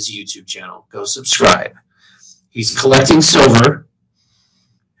is his YouTube channel. Go subscribe. He's collecting silver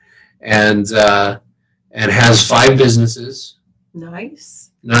and has 5 businesses.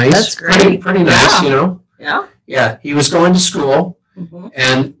 Nice. That's great. Pretty nice, Yeah. Yeah. He was going to school,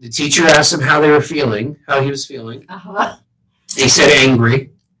 and the teacher asked him how he was feeling. He said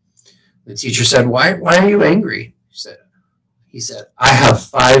angry. The teacher said, "Why are you angry?" He said, "I have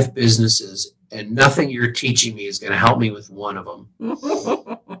 5 businesses, and nothing you're teaching me is going to help me with one of them."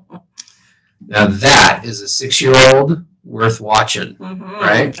 Now that is a 6-year-old worth watching,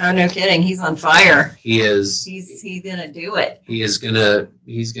 right? Oh, no kidding. He's on fire. He is. He's gonna do it. He's gonna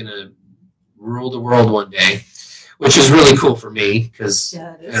rule the world one day, which is really cool for me because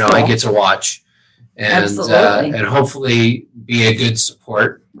cool. I get to watch and hopefully be a good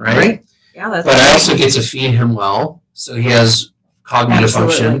support, right? Yeah, that's. But I also get to feed him well, so he has cognitive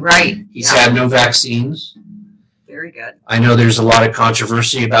function. Right. He's had no vaccines. Very good. I know there's a lot of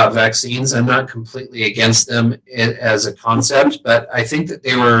controversy about vaccines. I'm not completely against them as a concept, but I think that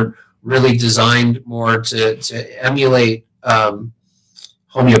they were really designed more to emulate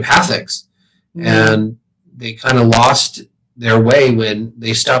homeopathics. And they kind of lost their way when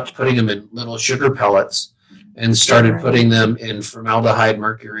they stopped putting them in little sugar pellets and started putting them in formaldehyde,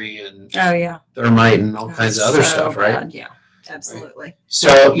 mercury, and thermite and all kinds of other stuff, right? Bad. Yeah. Absolutely. Right.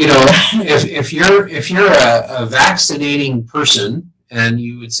 So, if you're a vaccinating person and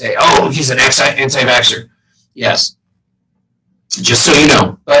you would say, oh, he's an anti-vaxxer. Yes. Just so you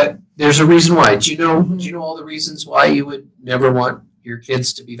know. But there's a reason why. Do you know all the reasons why you would never want your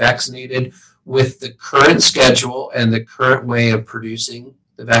kids to be vaccinated with the current schedule and the current way of producing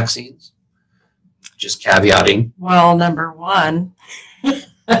the vaccines? Just caveating. Well, number one,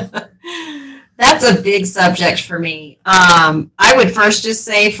 that's a big subject for me. I would first just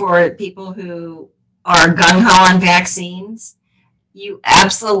say for people who are gung-ho on vaccines, you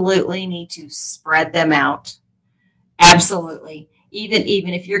absolutely need to spread them out. Absolutely. Even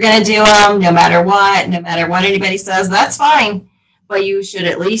if you're going to do them, no matter what anybody says, that's fine. But you should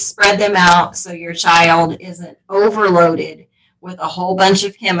at least spread them out so your child isn't overloaded with a whole bunch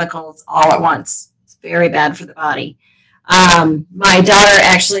of chemicals all at once. It's very bad for the body. My daughter,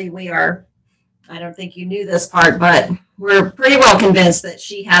 actually, I don't think you knew this part, but we're pretty well convinced that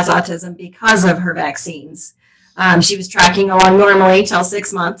she has autism because of her vaccines. She was tracking along normally till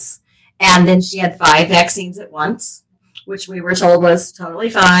 6 months, and then she had 5 vaccines at once, which we were told was totally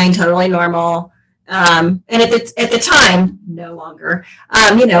fine, totally normal. And at the time, no longer.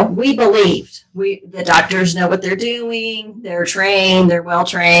 We believed. The doctors know what they're doing. They're trained. They're well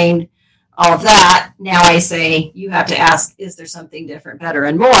trained. All of that. Now I say you have to ask: is there something different, better,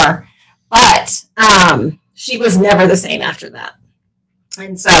 and more? But she was never the same after that.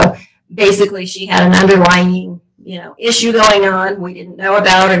 And so basically she had an underlying, issue going on. We didn't know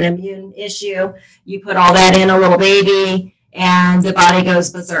about an immune issue. You put all that in a little baby and the body goes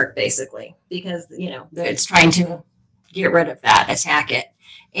berserk basically because, it's trying to get rid of that, attack it.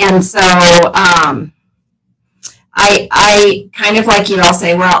 And so I kind of like you all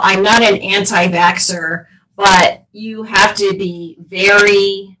say, well, I'm not an anti-vaxxer, but you have to be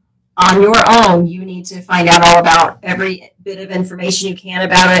very on your own. You need to find out all about every bit of information you can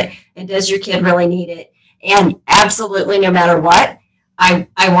about it. And does your kid really need it? And absolutely, no matter what, I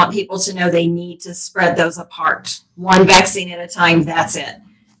want people to know they need to spread those apart. One vaccine at a time, that's it.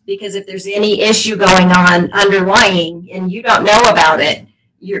 Because if there's any issue going on underlying and you don't know about it,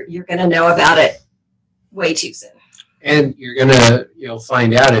 you're going to know about it way too soon. And you'll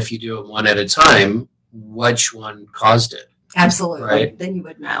find out if you do it one at a time, which one caused it. Absolutely. Right. Then you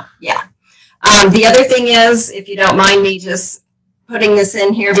would know. Yeah. The other thing is, if you don't mind me just putting this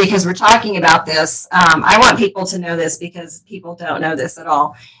in here because we're talking about this, I want people to know this because people don't know this at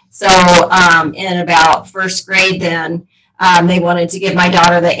all. So in about first grade then, they wanted to give my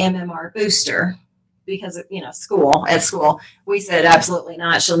daughter the MMR booster because, at school. We said, absolutely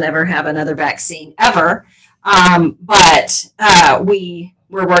not. She'll never have another vaccine ever. But we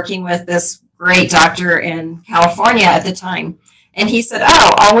were working with this great doctor in California at the time. And he said,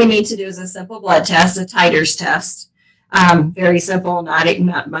 all we need to do is a simple blood test, a titers test. Very simple,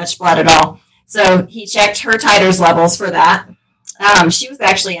 not much blood at all. So he checked her titers levels for that. She was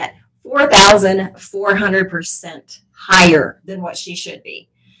actually at 4,400% higher than what she should be.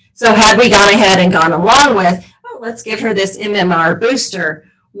 So had we gone ahead and gone along with, let's give her this MMR booster,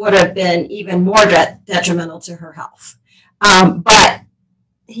 would have been even more detrimental to her health. But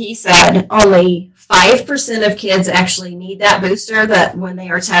he said only 5% of kids actually need that booster, that when they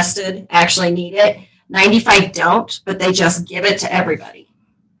are tested actually need it. 95 don't, but they just give it to everybody,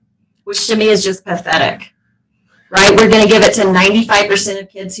 which to me is just pathetic, right? We're going to give it to 95% of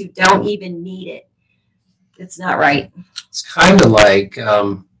kids who don't even need it. It's not right. It's kind of like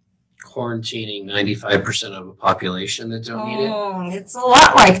quarantining 95% of a population that don't need it. It's a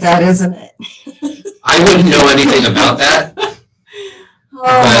lot like that, isn't it? I wouldn't know anything about that.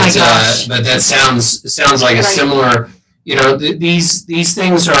 My gosh. But that sounds like a similar, these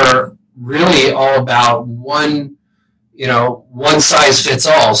things are really all about one size fits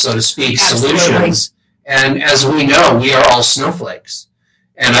all, so to speak, Absolutely. Solutions. And as we know, we are all snowflakes.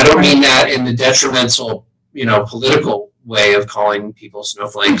 And I don't mean that in the detrimental, political way of calling people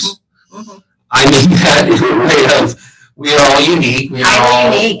snowflakes. Mm-hmm. I mean that in a way of we are all unique. We are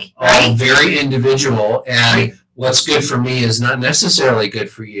all unique, all right? very individual, and Right. what's good for me is not necessarily good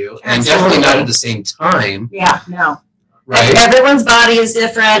for you, and Absolutely. definitely not at the same time, Yeah, no. right? Everyone's body is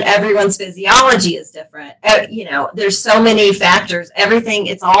different. Everyone's physiology is different. There's so many factors. Everything,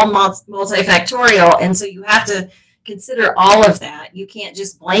 it's all multifactorial. And so you have to consider all of that. You can't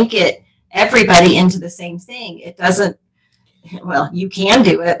just blanket everybody into the same thing. It doesn't, well, you can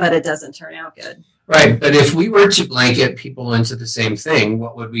do it, but it doesn't turn out good. Right, but if we were to blanket people into the same thing,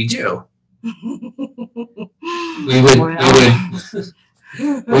 what would we do? We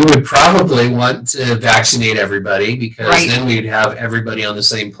would probably want to vaccinate everybody because Right. then we'd have everybody on the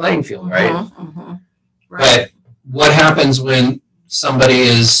same playing field, right? Mhm. Right. But what happens when somebody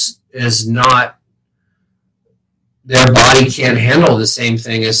is not, their body can't handle the same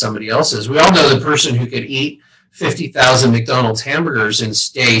thing as somebody else's? We all know the person who could eat 50,000 McDonald's hamburgers and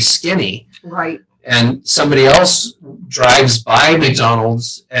stay skinny, Right. and somebody else drives by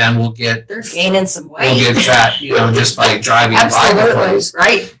McDonald's and will get They're gaining some weight. fat, just by driving by the Absolutely. place,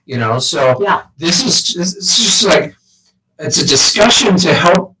 Right. So Yeah. this is just like, it's a discussion to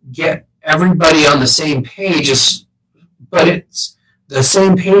help get everybody on the same page, but it's the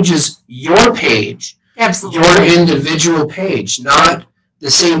same page as your page, Absolutely. your individual page, not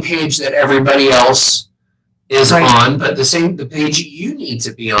the same page that everybody else is Right. on, but the page you need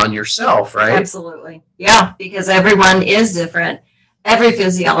to be on yourself, right? Absolutely. Yeah, because everyone is different. Every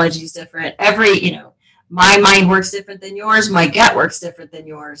physiology is different. My mind works different than yours. My gut works different than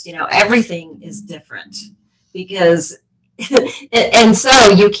yours. Everything is different because, and so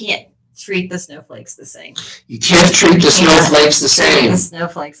you can't treat the snowflakes the same. You can't treat the snowflakes the same. The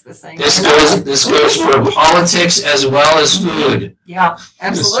snowflakes the same. This goes for politics as well as food, Yeah, as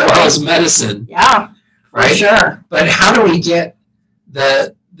absolutely. well as medicine, Yeah, for right? sure. But how do we get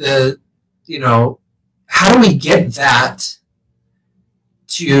how do we get that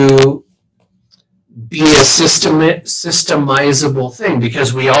to be a systemizable thing?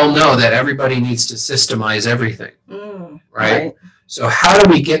 Because we all know that everybody needs to systemize everything, right? So how do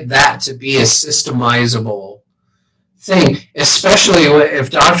we get that to be a systemizable thing, especially if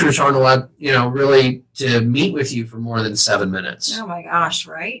doctors aren't allowed, really to meet with you for more than 7 minutes? Oh my gosh,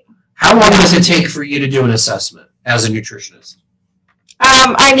 right? How long does it take for you to do an assessment as a nutritionist?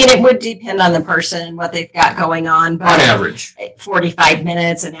 It would depend on the person and what they've got going on, but On average. 45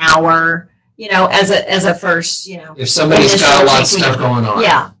 minutes, an hour, as a first, If somebody's got a lot of stuff going on.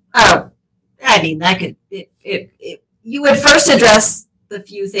 Yeah. That could, you would first address the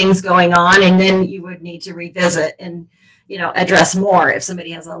few things going on, and then you would need to revisit and, address more if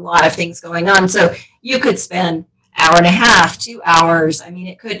somebody has a lot of things going on. So you could spend hour and a half, 2 hours.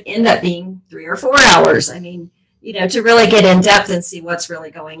 It could end up being 3 or 4 hours. To really get in depth and see what's really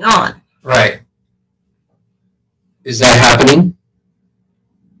going on. Right. Is that happening?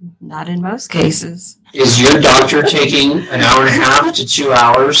 Not in most cases. Is your doctor taking an hour and a half to 2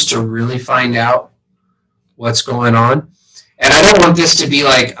 hours to really find out what's going on? And I don't want this to be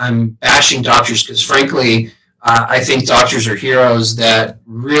like I'm bashing doctors, because frankly, I think doctors are heroes that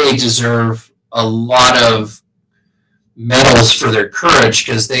really deserve a lot of medals for their courage,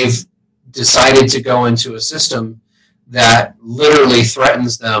 because they've decided to go into a system that literally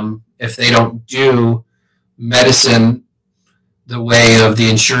threatens them if they don't do medicine the way of the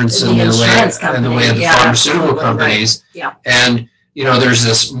insurance and the way of the pharmaceutical companies. Right. Yeah. And there's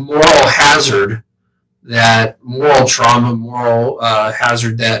this moral hazard, moral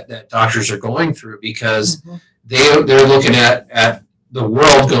hazard that doctors are going through, because they're looking at the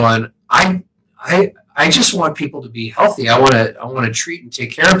world going, I just want people to be healthy. I want to treat and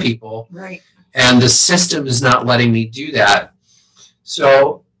take care of people. Right. And the system is not letting me do that.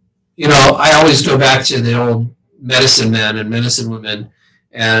 So, I always go back to the old medicine men and medicine women,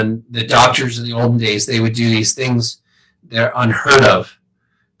 and the doctors in the olden days. They would do these things they're unheard of,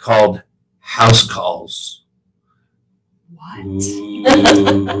 called house calls. What?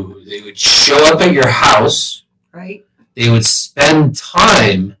 Ooh, they would show up at your house. Right. They would spend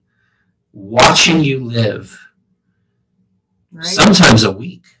time watching you live, Right. sometimes a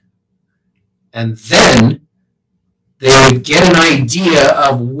week. And then they would get an idea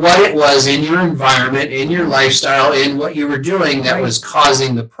of what it was in your environment, in your lifestyle, in what you were doing that was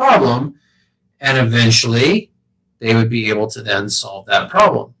causing the problem. And eventually they would be able to then solve that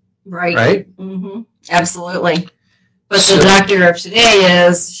problem. Right. Right? Mm-hmm. Absolutely. But the doctor of today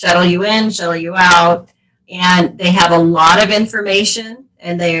is shuttle you in, shuttle you out, and they have a lot of information,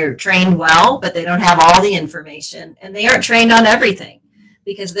 and they're trained well, but they don't have all the information, and they aren't trained on everything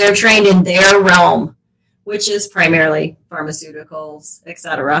because they're trained in their realm, which is primarily pharmaceuticals, et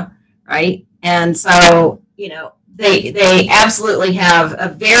cetera, right? And so, they absolutely have a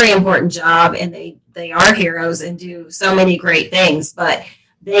very important job, and they are heroes and do so many great things, but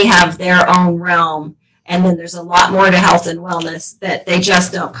they have their own realm. And then there's a lot more to health and wellness that they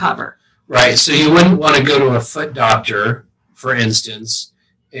just don't cover. Right. So you wouldn't want to go to a foot doctor, for instance,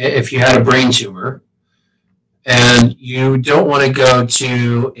 if you had a brain tumor. And you don't want to go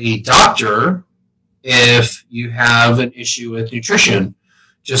to a doctor if you have an issue with nutrition.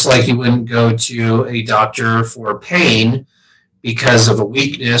 Just like you wouldn't go to a doctor for pain because of a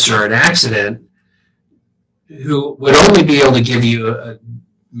weakness or an accident, who would only be able to give you a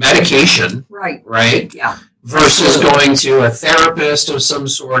medication, right? Yeah. Versus going to a therapist of some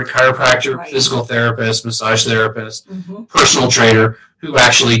sort, chiropractor, Right. physical therapist, massage therapist, personal trainer, who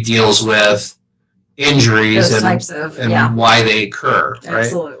actually deals with injuries Those types of, and why they occur, right?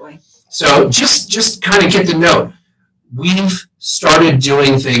 absolutely. So just kind of get the note. We've started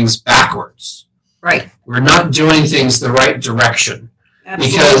doing things backwards. Right. We're not doing things the right direction.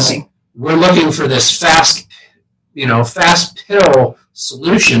 Absolutely. We're looking for this fast pill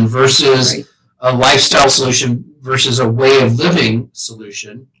solution versus Right. a lifestyle solution versus a way of living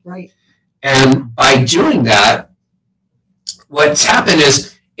solution. Right. And by doing that, what's happened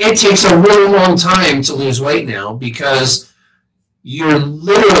is it takes a really long time to lose weight now, because you're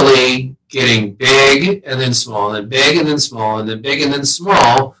literally getting big and then small, and then big and then small, and then big and then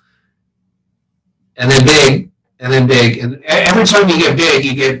small, and then big and then big. And every time you get big,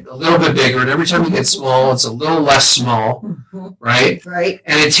 you get a little bit bigger, and every time you get small, it's a little less small, right? Right.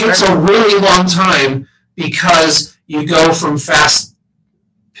 And it takes a really long time, because you go from fast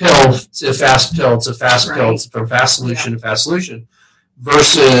pill to fast pill to fast pill, Right. from fast solution to fast solution,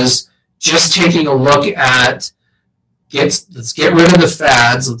 versus just taking a look at let's get rid of the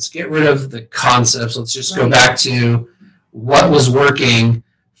fads, let's get rid of the concepts, let's just go Right. back to what was working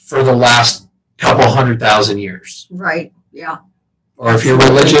for the last couple 100,000 years. Right. Yeah. Or if you're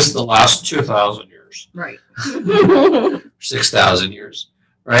religious, the last 2,000 years, Right. 6,000 years,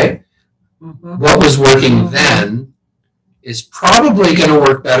 right? Mhm. What was working then is probably going to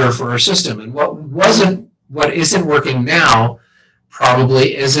work better for our system. And what isn't working now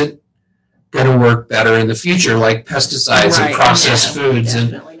probably isn't going to work better in the future, like pesticides and Right. processed Yeah, foods.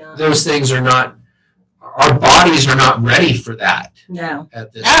 definitely And not. those things are not, our bodies are not ready for that No.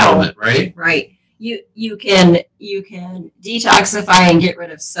 at this No. moment, right? Right. You can detoxify and get rid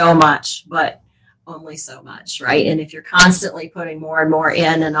of so much, but only so much, right? And if you're constantly putting more and more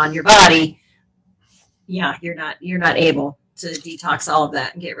in and on your body, yeah, you're not able to detox all of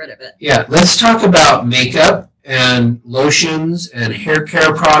that and get rid of it. Yeah, let's talk about makeup and lotions and hair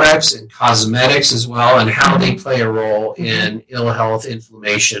care products and cosmetics as well, and how they play a role in ill health,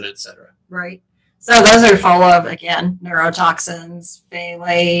 inflammation, etc. Right. So those are full of, again, neurotoxins,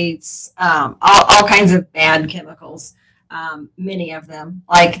 phthalates, all kinds of bad chemicals. Many of them,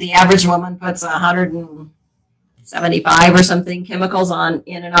 like the average woman puts 175 or something chemicals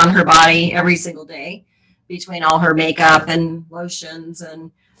in and on her body every single day, between all her makeup and lotions and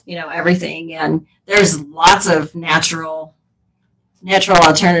everything. And there's lots of natural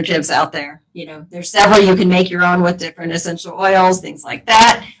alternatives out there. There's several. You can make your own with different essential oils, things like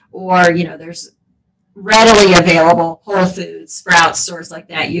that. Or, there's readily available Whole Foods, Sprouts, stores like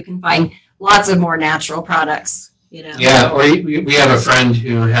that. You can find lots of more natural products, Yeah, or we have a friend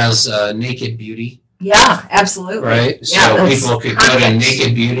who has Naked Beauty, Yeah, absolutely. right? Yeah, So that's people could go to perfect.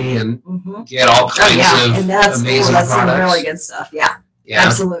 Naked Beauty and Mhm. get all kinds of And that's amazing that's some products. really good stuff. Yeah, Yeah.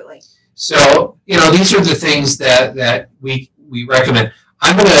 absolutely. So, these are the things that we recommend.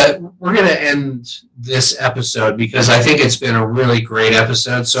 We're gonna end this episode because I think it's been a really great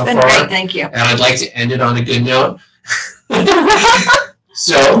episode so It's been far. great. Thank you. And I'd like to end it on a good note.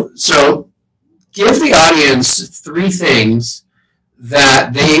 So give the audience 3 things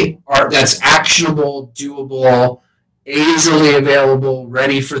that's actionable, doable, easily available,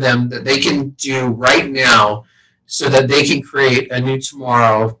 ready for them, that they can do right now so that they can create a new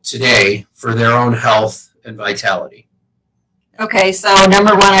tomorrow today for their own health and vitality. Okay, so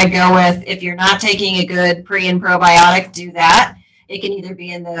number 1, I go with, if you're not taking a good pre and probiotic, do that. It can either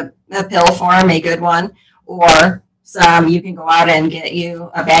be in the pill form, a good one, or you can go out and get you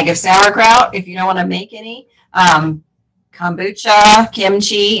a bag of sauerkraut if you don't want to make any. Kombucha,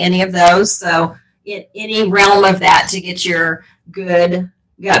 kimchi, any of those. So in any realm of that to get your good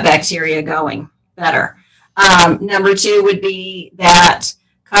gut bacteria going better. Number 2 would be that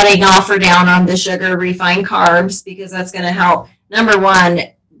cutting off or down on the sugar, refined carbs, because that's going to help. Number 1,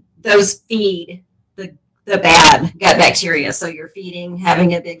 those feed the the bad gut bacteria. So you're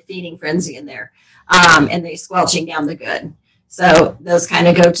having a big feeding frenzy in there, and they squelching down the good. So those kind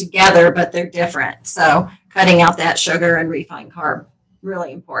of go together, but they're different. So cutting out that sugar and refined carb,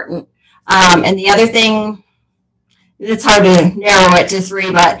 really important. And the other thing, it's hard to narrow it to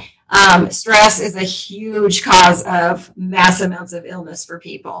 3, but stress is a huge cause of mass amounts of illness for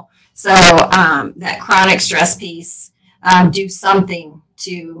people. So that chronic stress piece, do something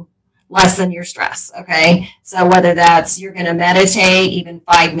to lessen your stress. Okay. So whether that's you're going to meditate even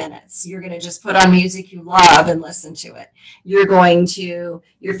 5 minutes, you're going to just put on music you love and listen to it. You're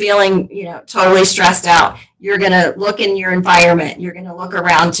feeling, totally stressed out. You're going to look in your environment. You're going to look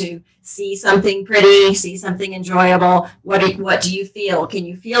around to see something pretty, see something enjoyable. What do you feel? Can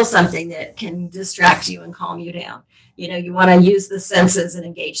you feel something that can distract you and calm you down? You want to use the senses and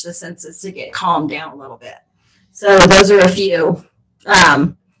engage the senses to get calmed down a little bit. So those are a few,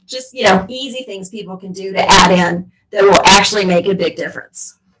 just, easy things people can do to add in that will actually make a big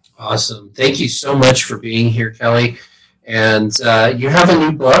difference. Awesome. Thank you so much for being here, Kelly. And you have a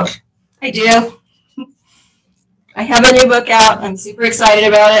new book. I do. I have a new book out. I'm super excited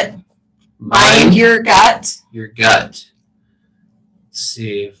about it. Mind Your Gut. Your Gut. Let's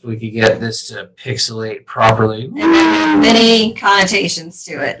see if we could get this to pixelate properly. And there are many connotations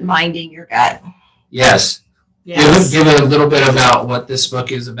to it, minding your gut. Yes. Give a little bit about what this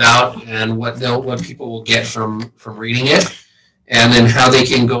book is about and what people will get from reading it, and then how they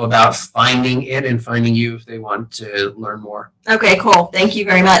can go about finding it and finding you if they want to learn more. Okay, cool. Thank you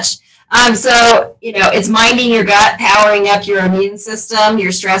very much. So, it's minding your gut, powering up your immune system,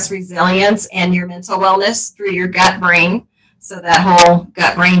 your stress resilience, and your mental wellness through your gut brain. So that whole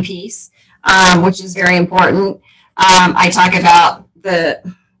gut brain piece, which is very important. I talk about the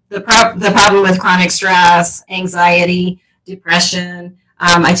problem with chronic stress, anxiety, depression.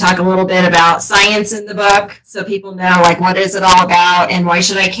 I talk a little bit about science in the book, so people know what is it all about and why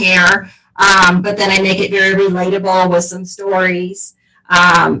should I care. But then I make it very relatable with some stories.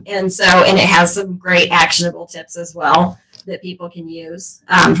 And it has some great actionable tips as well that people can use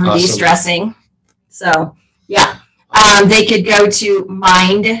for de-stressing. So yeah, they could go to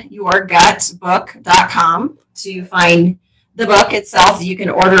mindyourgutbook.com to find the book itself. You can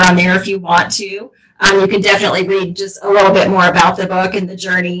order on there if you want to. You can definitely read just a little bit more about the book and the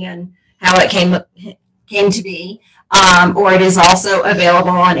journey and how it came to be. Or it is also available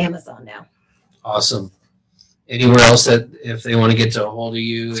on Amazon now. Awesome. Anywhere else that if they want to get to a hold of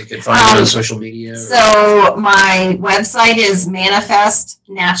you, they could find you on social media? So my website is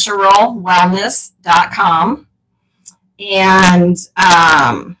manifestnaturalwellness.com. And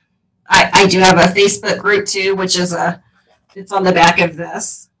I do have a Facebook group too, which is it's on the back of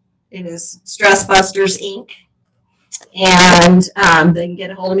this. It is Stress Busters Inc. And they can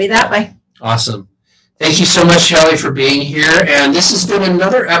get a hold of me that way. Awesome. Thank you so much, Kelly, for being here. And this has been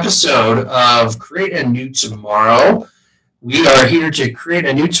another episode of Create a New Tomorrow. We are here to create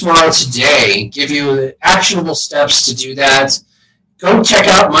a new tomorrow today, give you the actionable steps to do that. Go check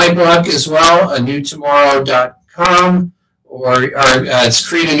out my blog as well, anewtomorrow.com, or it's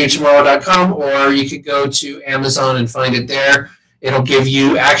createanewtomorrow.com, or you could go to Amazon and find it there. It'll give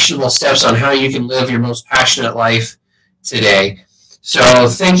you actionable steps on how you can live your most passionate life today. So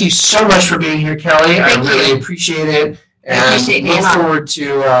thank you so much for being here, Kelly. I really appreciate it, and look forward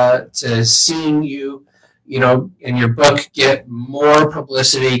to seeing you, in your book get more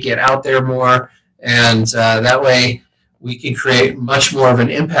publicity, get out there more, and that way we can create much more of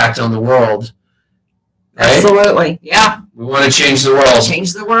an impact on the world. Right? Absolutely, yeah. We want to change the world.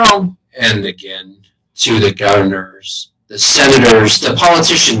 Change the world. And again, to the governors, the senators, the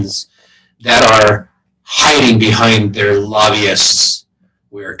politicians that are hiding behind their lobbyists.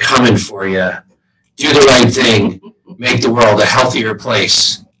 We're coming for you. Do the right thing. Make the world a healthier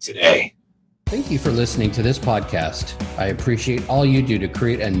place today. Thank you for listening to this podcast. I appreciate all you do to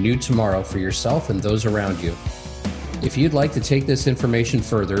create a new tomorrow for yourself and those around you. If you'd like to take this information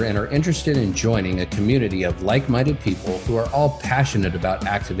further and are interested in joining a community of like-minded people who are all passionate about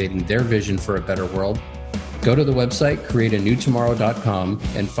activating their vision for a better world, go to the website createanewtomorrow.com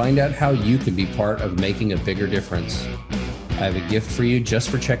and find out how you can be part of making a bigger difference. I have a gift for you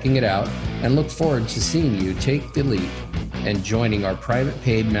just for checking it out and look forward to seeing you take the leap and joining our private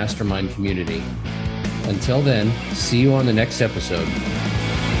paid mastermind community. Until then, see you on the next episode.